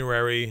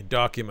funerary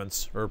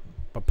documents or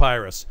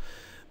papyrus.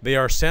 They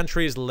are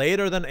centuries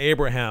later than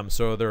Abraham,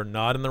 so they're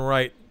not in the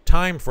right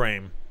time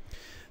frame.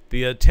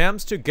 The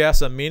attempts to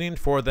guess a meaning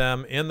for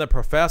them in the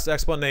professed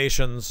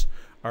explanations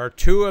are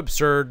too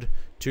absurd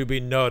to be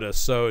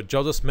noticed. So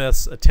Joseph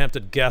Smith's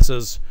attempted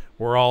guesses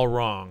were all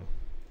wrong.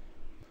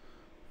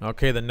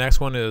 Okay, the next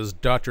one is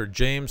Dr.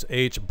 James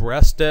H.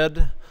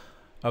 Breasted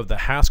of the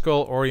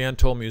Haskell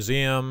Oriental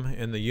Museum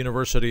in the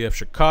University of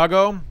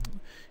Chicago.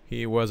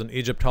 He was an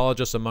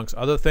Egyptologist amongst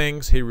other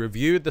things. He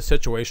reviewed the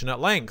situation at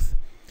length.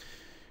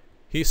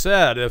 He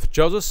said, "If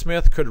Joseph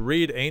Smith could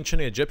read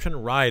ancient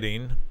Egyptian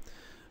writing,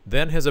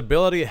 then his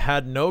ability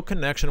had no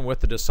connection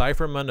with the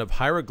decipherment of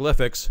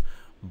hieroglyphics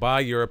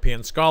by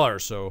European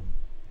scholars." So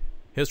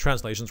his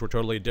translations were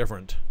totally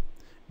different.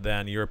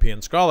 than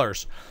European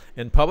scholars.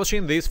 In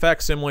publishing these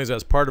facsimiles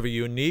as part of a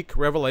unique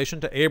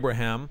revelation to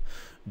Abraham,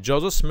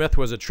 Joseph Smith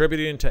was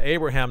attributing to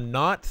Abraham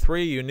not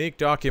 3 unique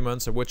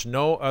documents of which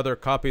no other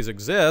copies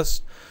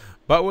exist,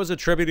 but was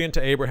attributing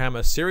to Abraham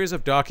a series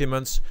of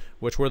documents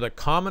which were the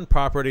common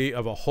property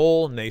of a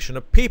whole nation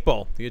of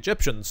people, the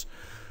Egyptians,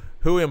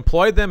 who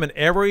employed them in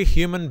every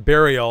human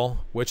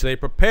burial which they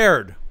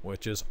prepared,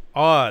 which is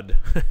odd.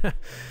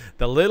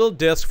 The little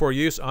disc for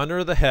use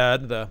under the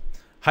head, the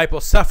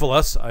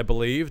hypocephalus, I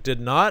believe, did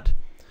not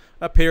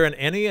appear in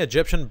any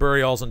Egyptian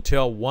burials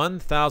until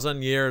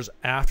 1,000 years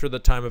after the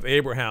time of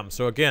Abraham.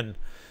 So again,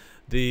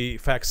 the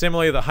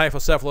facsimile of the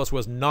hypocephalus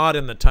was not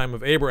in the time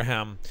of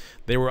Abraham.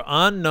 They were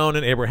unknown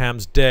in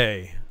Abraham's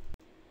day.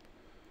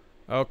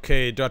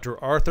 Okay,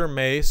 Dr. Arthur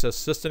Mace,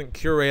 assistant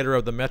curator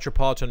of the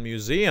Metropolitan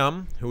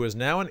Museum, who is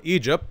now in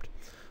Egypt,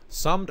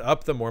 summed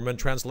up the Mormon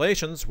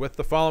translations with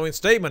the following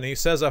statement. He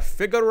says, "A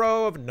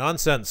Figaro of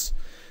nonsense."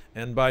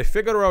 And by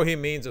Figaro, he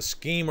means a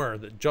schemer,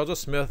 that Joseph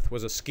Smith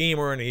was a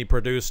schemer and he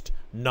produced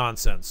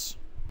nonsense.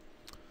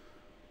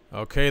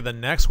 Okay, the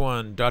next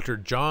one, Dr.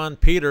 John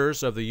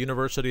Peters of the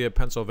University of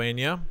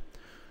Pennsylvania,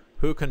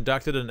 who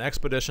conducted an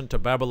expedition to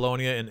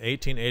Babylonia in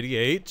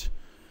 1888,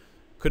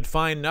 could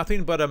find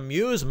nothing but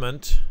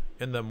amusement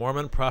in the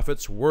Mormon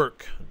prophet's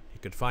work. He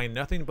could find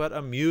nothing but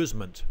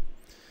amusement.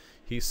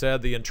 He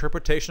said the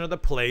interpretation of the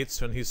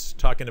plates, and he's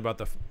talking about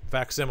the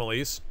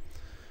facsimiles,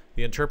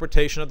 the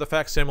interpretation of the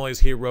facsimiles,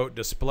 he wrote,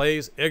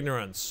 displays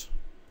ignorance.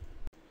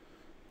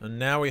 And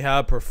now we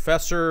have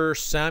Professor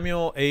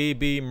Samuel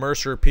A.B.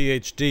 Mercer,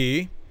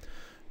 Ph.D.,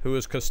 who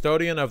is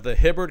custodian of the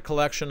Hibbard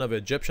Collection of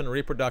Egyptian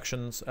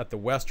Reproductions at the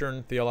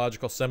Western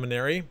Theological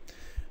Seminary,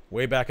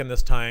 way back in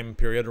this time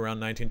period, around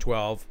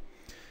 1912.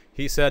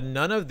 He said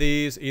none of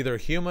these, either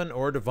human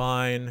or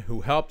divine,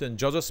 who helped in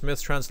Joseph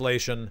Smith's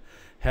translation,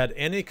 had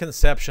any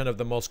conception of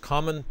the most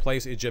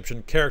commonplace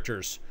Egyptian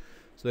characters.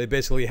 So they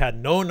basically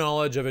had no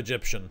knowledge of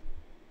Egyptian.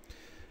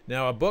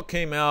 Now, a book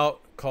came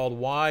out called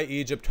Why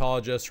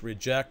Egyptologists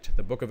Reject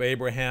the Book of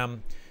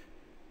Abraham.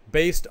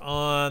 Based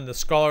on the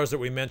scholars that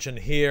we mentioned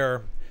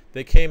here,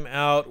 they came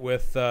out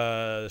with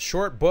a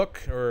short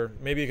book, or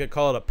maybe you could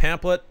call it a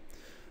pamphlet.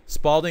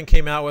 Spalding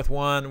came out with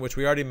one, which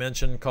we already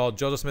mentioned, called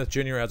Joseph Smith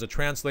Jr. as a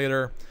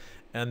Translator.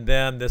 And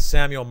then this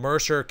Samuel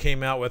Mercer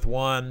came out with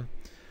one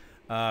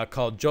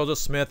called Joseph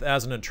Smith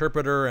as an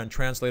Interpreter and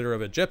Translator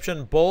of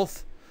Egyptian.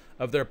 Both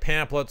of their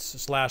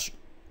pamphlets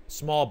 /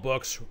 small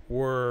books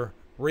were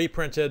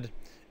reprinted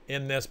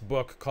in this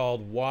book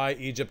called Why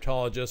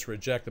Egyptologists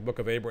Reject the Book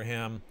of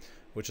Abraham,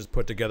 which is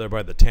put together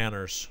by the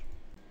Tanners.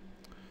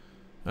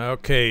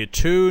 Okay,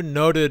 2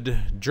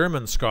 noted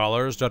German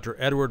scholars, Dr.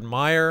 Edward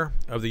Meyer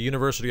of the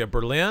University of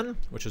Berlin,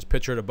 which is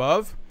pictured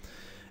above,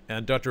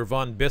 and Dr.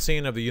 von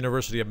Bissing of the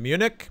University of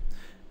Munich,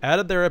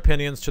 added their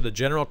opinions to the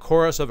general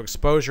chorus of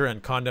exposure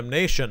and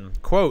condemnation.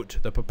 Quote,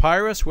 "The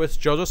papyrus which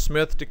Joseph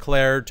Smith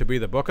declared to be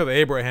the Book of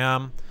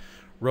Abraham,"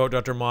 wrote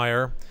Dr.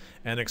 Meyer,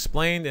 "and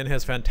explained in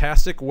his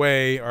fantastic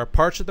way, are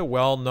parts of the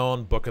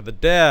well-known Book of the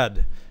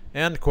Dead."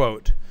 End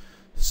quote.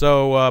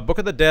 So, Book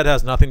of the Dead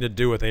has nothing to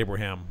do with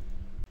Abraham.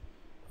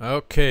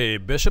 Okay,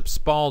 Bishop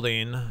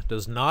Spalding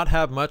does not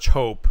have much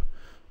hope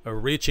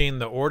of reaching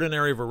the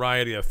ordinary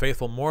variety of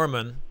faithful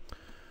Mormon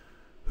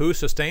who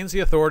sustains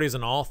the authorities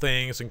in all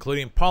things,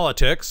 including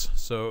politics.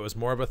 So it was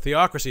more of a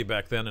theocracy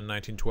back then in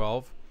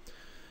 1912.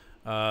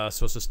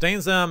 So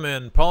sustains them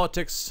in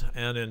politics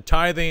and in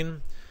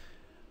tithing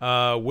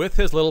with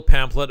his little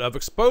pamphlet of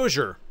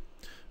exposure.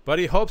 But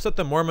he hopes that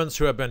the Mormons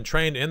who have been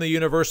trained in the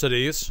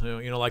universities,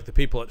 like the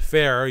people at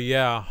Fair,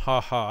 yeah,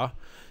 ha ha,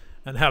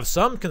 and have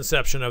some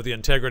conception of the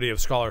integrity of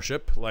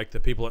scholarship, like the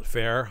people at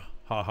Fair,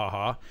 ha ha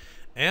ha,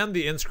 and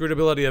the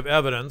inscrutability of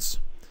evidence,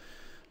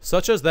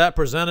 such as that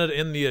presented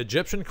in the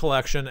Egyptian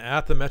collection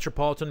at the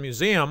Metropolitan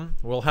Museum,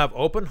 will have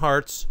open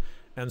hearts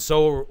and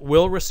so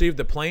will receive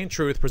the plain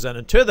truth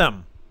presented to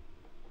them.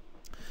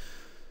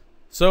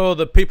 So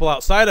the people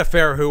outside of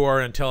Fair who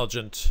are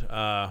intelligent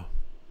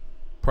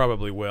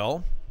probably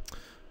will.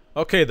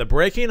 Okay, the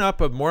breaking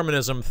up of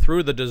Mormonism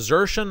through the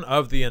desertion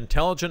of the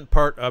intelligent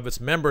part of its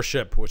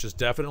membership, which is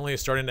definitely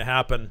starting to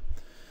happen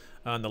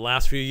in the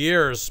last few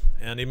years,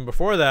 and even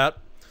before that,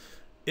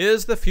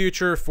 is the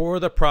future for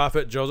the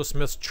prophet Joseph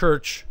Smith's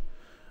church,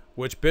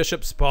 which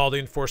Bishop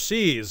Spalding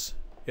foresees.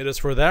 It is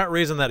for that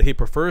reason that he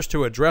prefers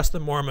to address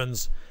the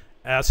Mormons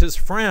as his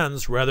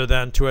friends rather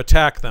than to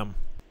attack them.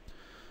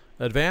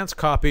 Advance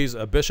copies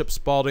of Bishop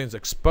Spalding's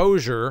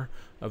exposure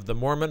of the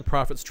Mormon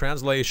prophets'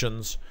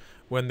 translations,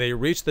 when they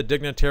reach the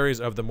dignitaries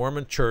of the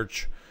Mormon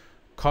church,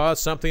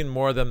 caused something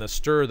more than the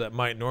stir that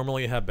might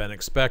normally have been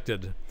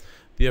expected.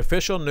 The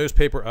official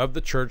newspaper of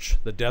the church,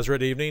 the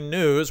Deseret Evening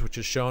News, which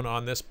is shown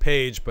on this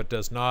page but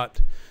does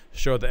not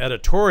show the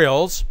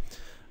editorials,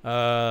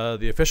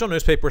 the official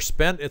newspaper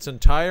spent its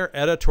entire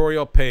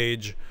editorial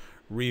page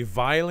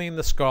reviling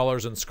the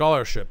scholars and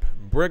scholarship.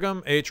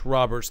 Brigham H.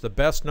 Roberts, the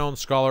best-known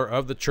scholar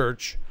of the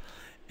church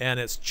and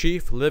its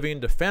chief living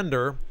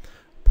defender,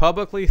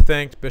 publicly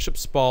thanked Bishop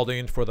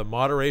Spalding for the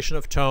moderation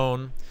of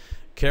tone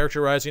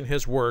characterizing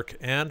his work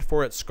and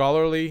for its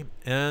scholarly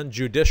and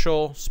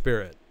judicial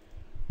spirit.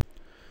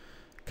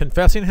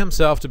 Confessing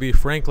himself to be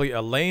frankly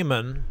a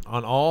layman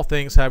on all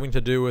things having to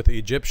do with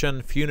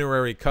Egyptian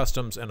funerary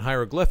customs and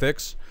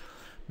hieroglyphics,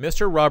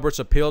 Mr. Roberts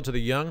appealed to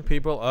the young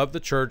people of the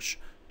church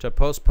to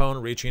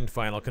postpone reaching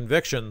final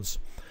convictions.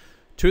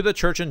 To the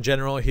church in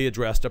general, he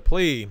addressed a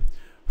plea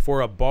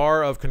for a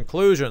bar of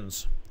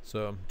conclusions,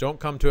 so don't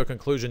come to a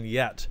conclusion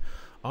yet,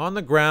 on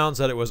the grounds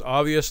that it was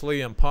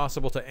obviously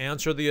impossible to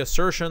answer the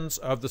assertions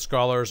of the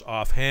scholars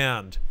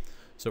offhand.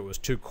 So it was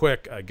too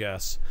quick, I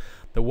guess.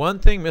 The one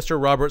thing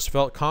Mr. Roberts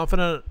felt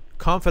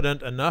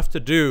confident enough to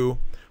do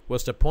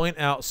was to point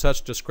out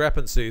such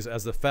discrepancies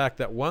as the fact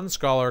that one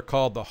scholar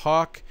called the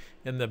hawk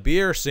in the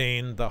beer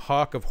scene the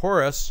hawk of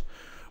Horus,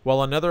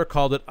 while another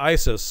called it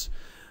Isis.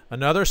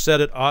 Another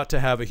said it ought to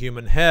have a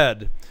human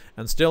head,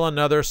 and still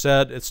another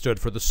said it stood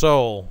for the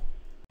soul.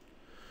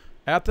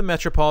 At the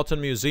Metropolitan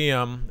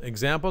Museum,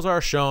 examples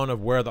are shown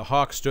of where the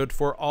hawk stood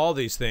for all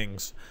these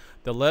things.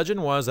 The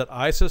legend was that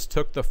Isis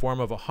took the form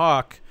of a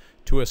hawk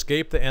to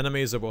escape the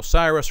enemies of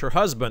Osiris, her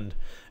husband,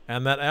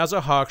 and that as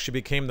a hawk she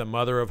became the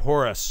mother of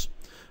Horus.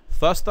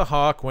 Thus the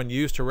hawk, when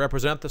used to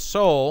represent the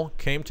soul,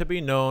 came to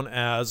be known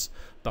as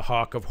the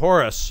hawk of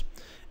Horus,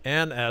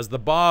 and as the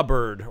ba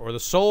bird, or the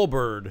soul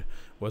bird,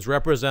 was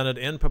represented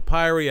in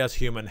papyri as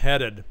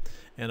human-headed.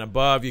 And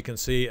above you can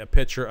see a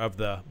picture of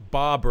the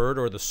ba bird,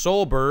 or the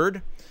soul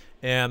bird,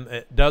 and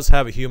it does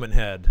have a human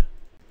head.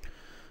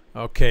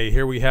 Okay,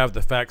 here we have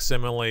the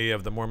facsimile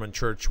of the Mormon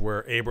Church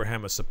where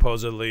Abraham is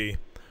supposedly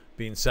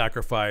being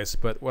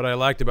sacrificed, but what I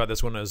liked about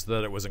this one is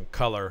that it was in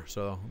color,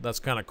 so that's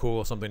kind of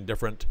cool, something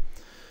different.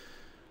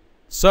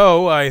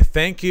 So I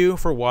thank you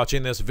for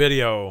watching this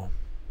video.